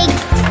 dig,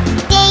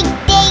 dig,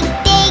 dig,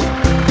 dig,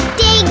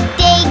 dig,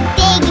 dig,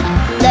 dig.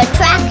 The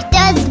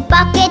tractor's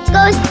bucket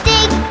goes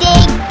dig,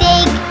 dig,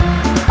 dig,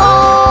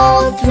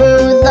 all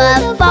through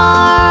the farm.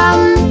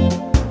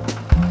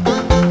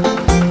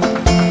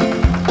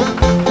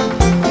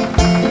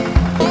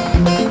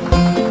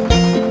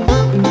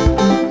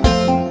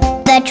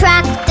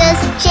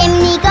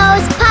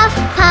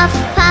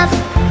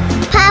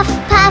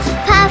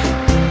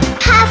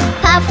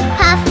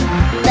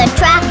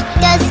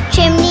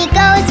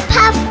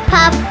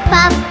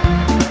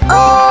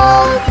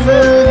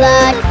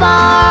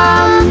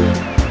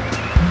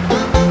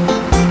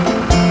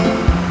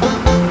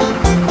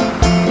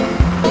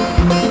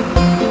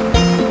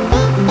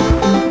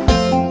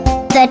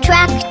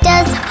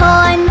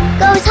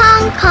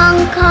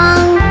 Honk,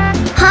 honk,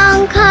 honk.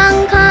 Honk,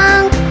 honk,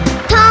 honk.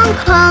 Honk,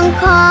 honk,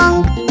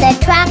 honk. The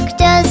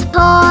tractor's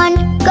horn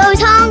goes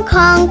honk,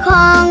 honk,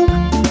 honk.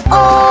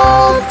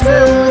 All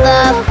through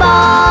the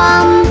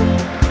farm.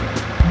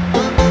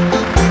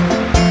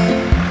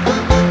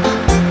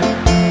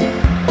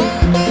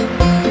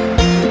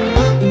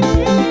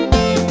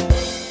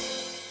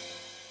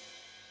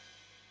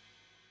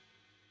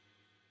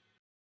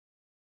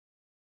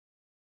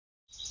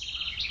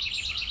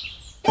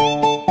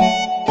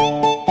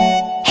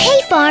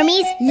 Hey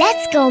Farmees,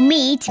 let's go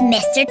meet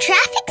Mr.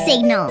 Traffic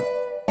Signal.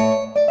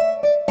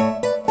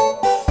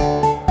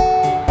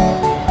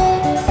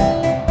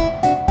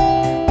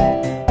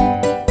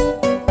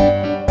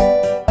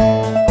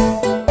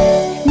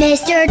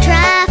 Mr.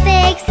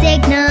 Traffic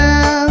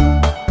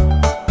Signal,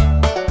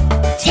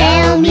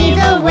 tell me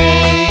the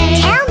way.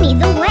 Tell me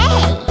the way.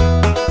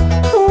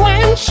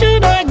 When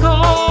should I go?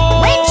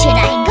 When should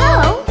I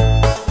go?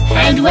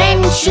 And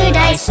when should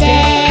I stay?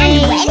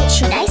 And when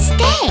should I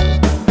stay?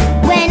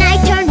 When I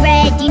turn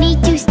red, you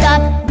need to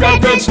stop.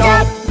 Red, red,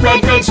 stop.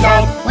 Red, red,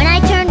 stop. When I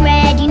turn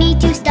red, you need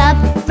to stop.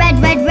 Red,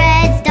 red,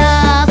 red,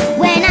 stop.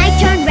 When I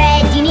turn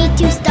red, you need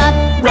to stop.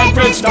 Red,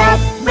 red, stop.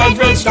 Red,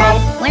 red,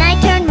 stop. When I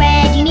turn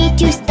red, you need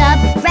to stop.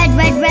 Red,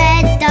 red,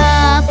 red,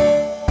 stop.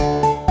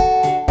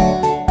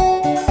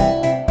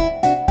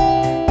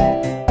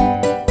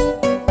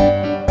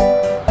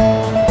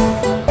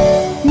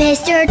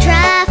 Mr.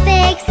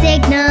 Traffic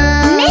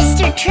Signal.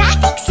 Mr.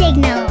 Traffic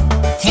Signal,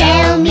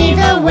 Tell me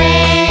the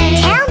way.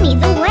 tell me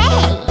the way.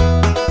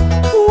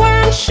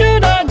 When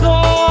should I go?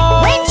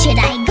 When should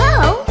I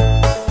go?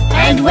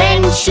 And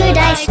when should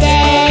I stay?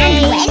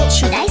 And when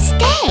should I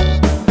stay?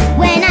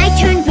 When I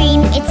turn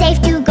green, it's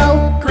safe to go.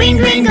 Green,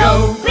 green,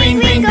 go. Green,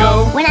 green,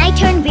 go. When I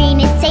turn green,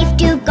 it's safe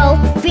to go.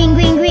 Green,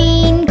 green,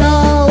 green,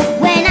 go.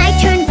 When I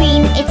turn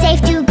green, it's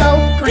safe to go.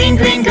 Green,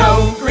 green,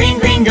 go. Green,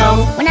 green,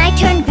 go. When I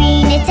turn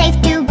green, it's safe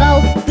to go.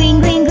 Green,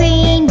 green,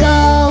 green, go.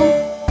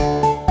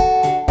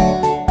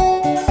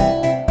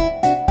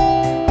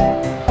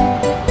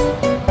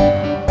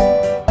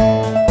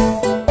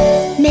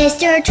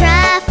 Mr.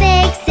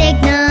 Traffic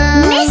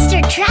Signal. Mr.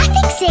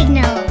 Traffic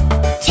Signal,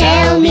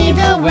 Tell me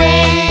the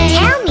way.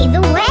 tell me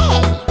the way.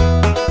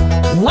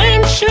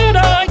 When should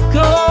I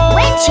go?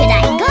 When should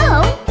I go?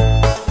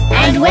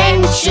 And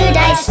when should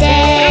I stay?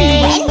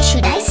 And when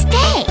should I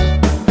stay?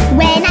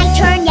 When I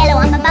turn yellow,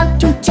 I'm about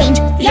to change.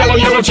 Yellow,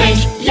 yellow,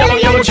 change. Yellow,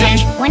 yellow,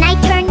 change. When I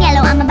turn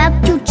yellow, I'm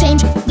about to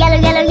change. Yellow,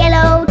 yellow,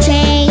 yellow,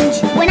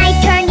 change. When I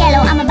turn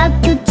yellow, I'm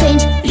about to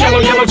change. Yellow,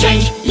 yellow,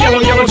 change. Yellow,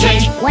 yellow,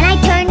 change. When I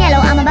turn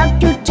yellow, I'm about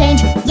to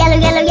change. Yellow,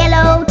 yellow,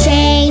 yellow,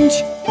 change.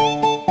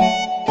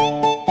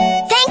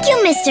 Thank you,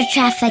 Mr.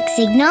 Traffic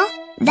Signal.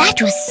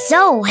 That was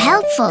so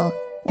helpful.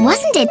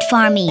 Wasn't it,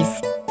 Farmees?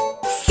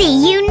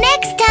 See you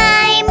next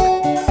time!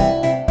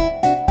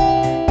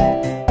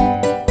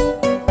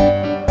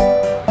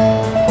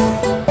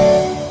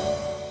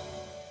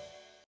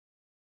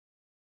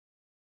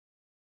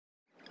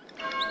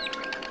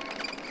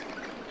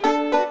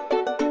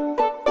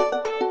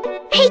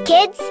 Hey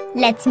kids,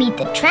 let's meet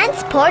the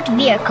transport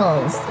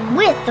vehicles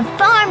with the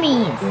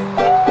Farmees.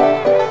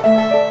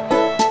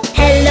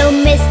 Hello,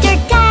 Mr.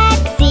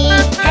 Taxi.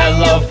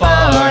 Hello,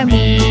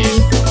 Farmees.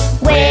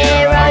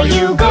 Where are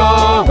you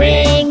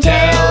going?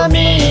 Tell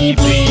me,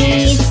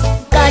 please.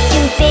 Got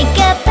to pick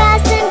a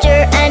passenger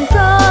and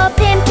drop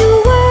him to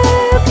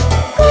work.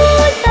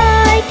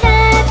 Goodbye,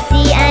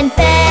 taxi, and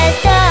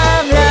best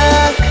of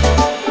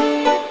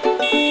luck.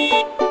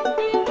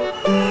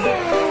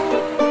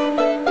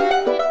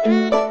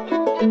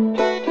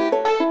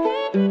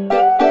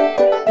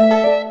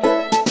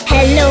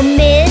 Hello,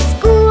 Miss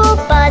School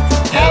Bus.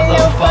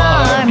 Hello,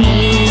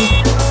 Farmees.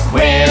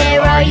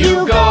 Where are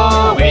you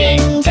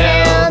going?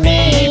 Tell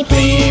me,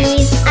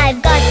 please.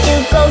 I've got to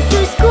go to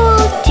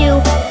school to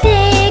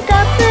pick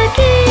up the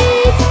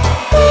kids.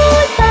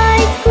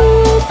 Goodbye,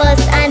 school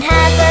bus, and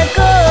have a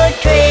good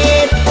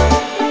trip.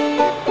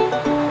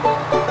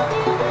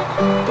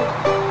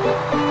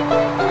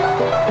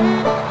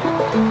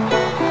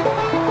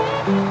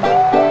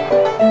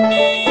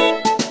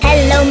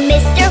 Hello,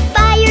 Mr.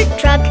 Fire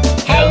Truck.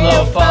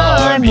 Hello,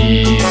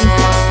 Farmees.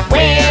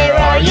 Where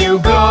are you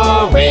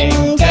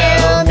going?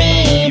 Tell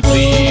me,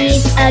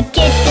 please. A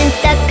kitten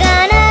stuck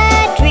on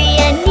a tree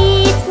and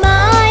needs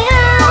my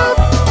help.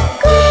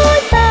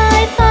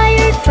 Goodbye,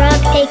 fire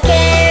truck, take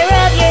care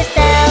of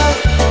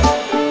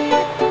yourself.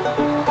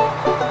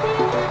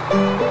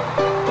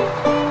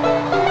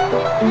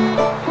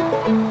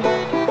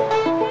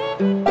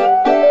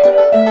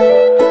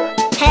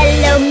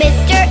 Hello,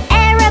 Mr.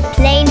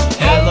 Aeroplane.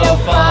 Hello,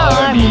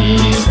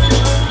 Farmees.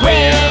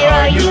 Where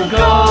are you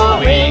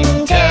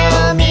going?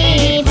 Tell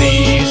me,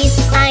 please.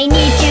 I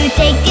need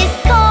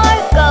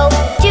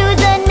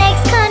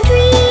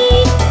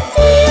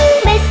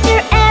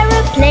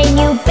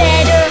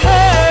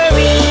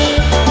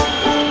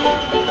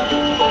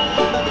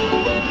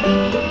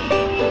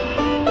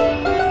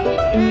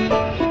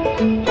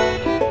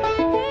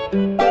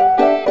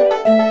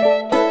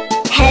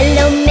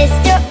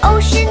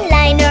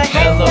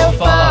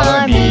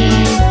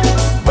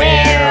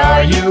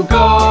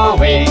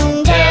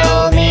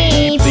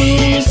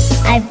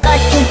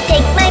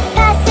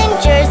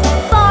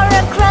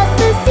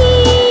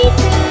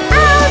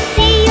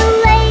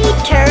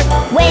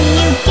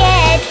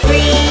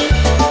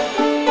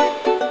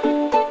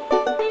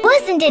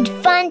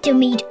to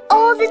meet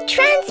all the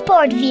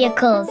transport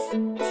vehicles.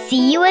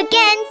 See you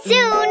again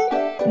soon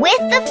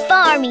with the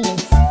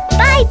Farmees.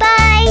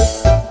 Bye-bye!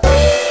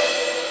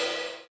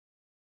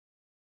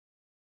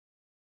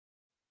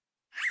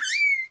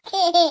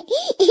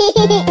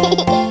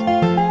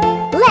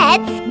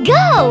 Let's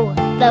go!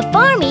 The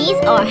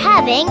Farmees are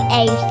having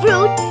a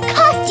fruit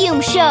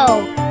costume show.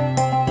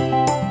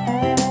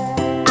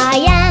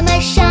 I am a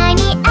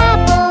shiny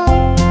apple.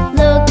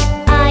 Look,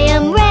 I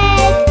am red.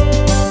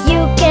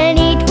 You can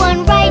eat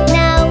one right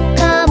now.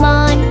 Come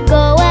on,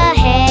 go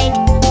ahead.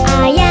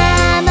 I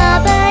am a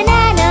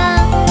banana.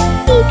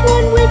 Eat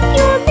one with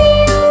your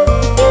meal.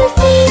 You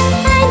see,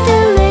 I'm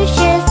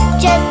delicious.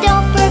 Just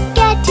don't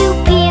forget to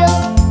peel.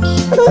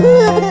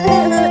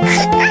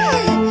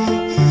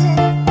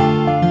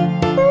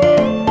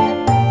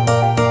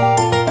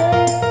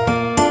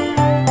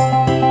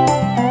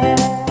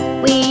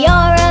 We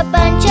are a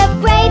bunch of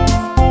grapes,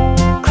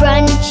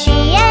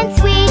 crunchy and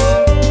sweet.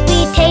 We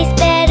taste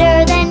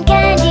better than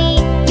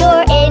candy.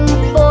 You're in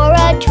for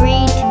a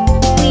treat.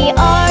 We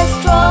are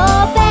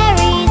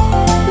strawberries.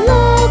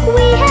 Look,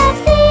 we have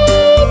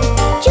seeds.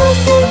 Just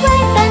so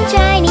ripe and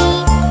shiny.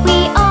 We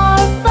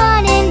are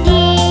fun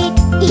indeed.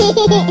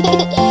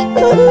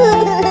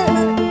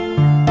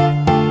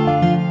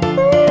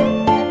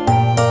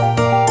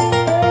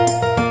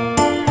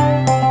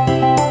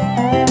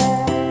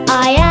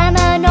 I am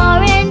an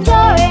orange.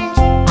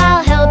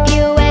 I'll help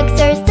you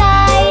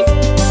exercise.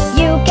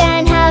 You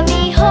can have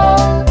me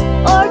whole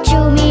or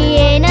chew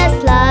me in a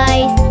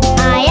slice.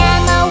 I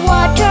am a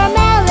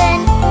watermelon.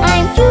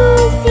 I'm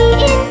juicy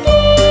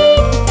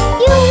indeed.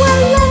 You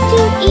will love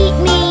to eat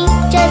me.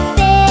 Just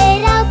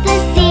spit out the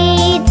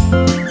seeds.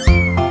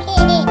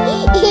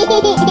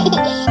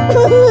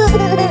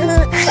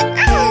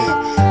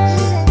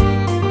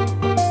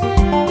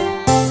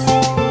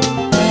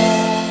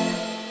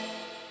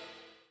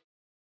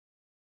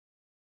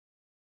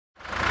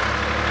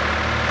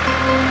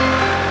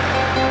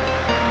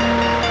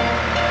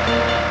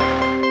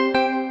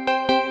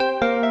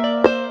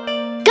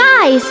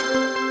 Guys,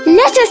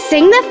 let us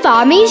sing the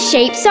Farmees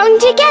shape song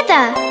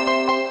together.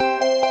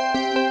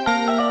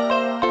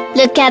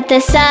 Look at the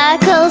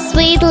circle,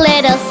 sweet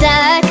little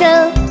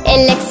circle.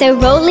 It looks so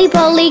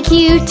roly-poly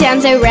cute,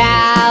 turns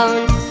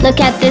around. Look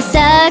at the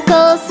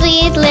circle,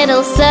 sweet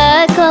little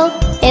circle.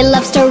 It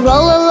loves to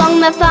roll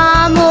along the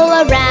farm all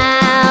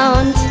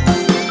around.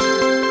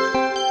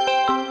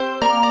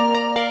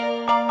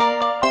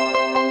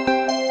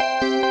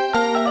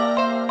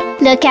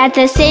 Look at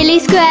the silly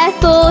square,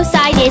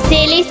 four-sided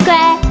silly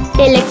square.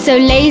 It looks so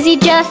lazy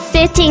just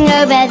sitting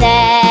over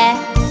there.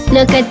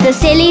 Look at the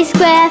silly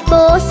square,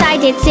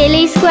 four-sided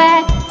silly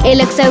square. It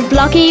looks so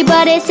blocky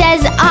but it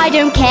says I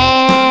don't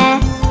care.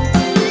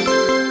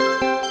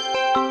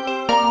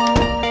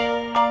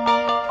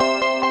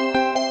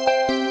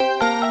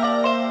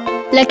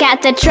 Look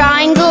at the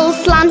triangle,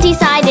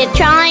 slanty-sided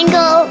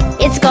triangle.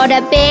 It's got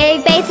a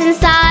big base and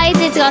sides,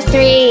 it's got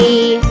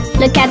three.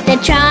 Look at the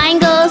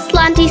triangle,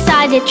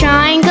 slanty-sided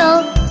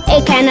triangle.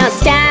 It cannot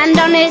stand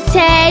on its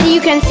head,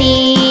 you can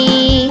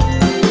see.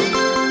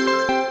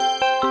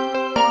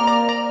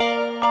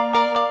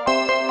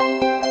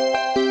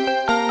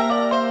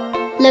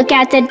 Look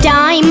at the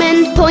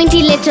diamond,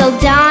 pointy little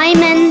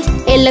diamond.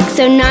 It looks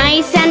so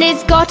nice and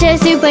it's got a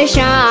super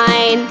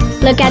shine.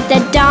 Look at the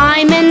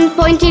diamond,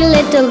 pointy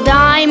little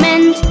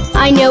diamond.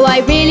 I know I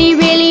really,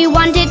 really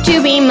want it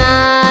to be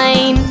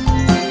mine.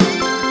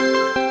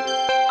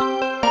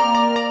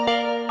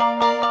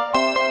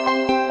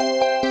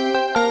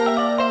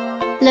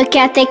 Look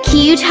at the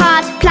cute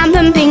heart, plump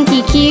and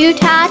pinky cute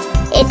heart.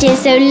 It is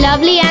so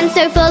lovely and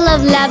so full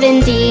of love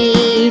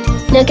indeed.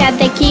 Look at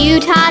the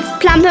cute heart,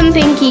 plump and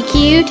pinky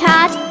cute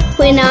heart.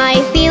 When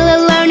I feel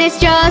alone, it's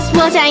just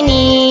what I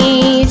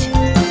need.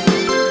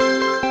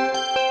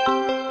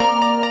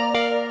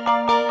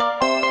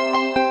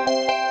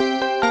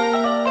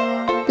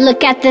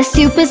 Look at the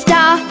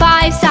superstar,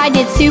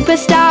 five-sided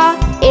superstar.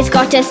 It's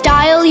got a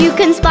style, you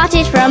can spot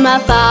it from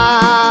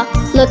afar.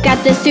 Look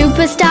at the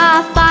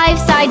superstar,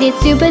 five-sided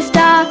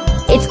superstar.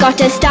 It's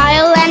got a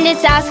style and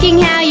it's asking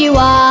how you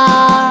are.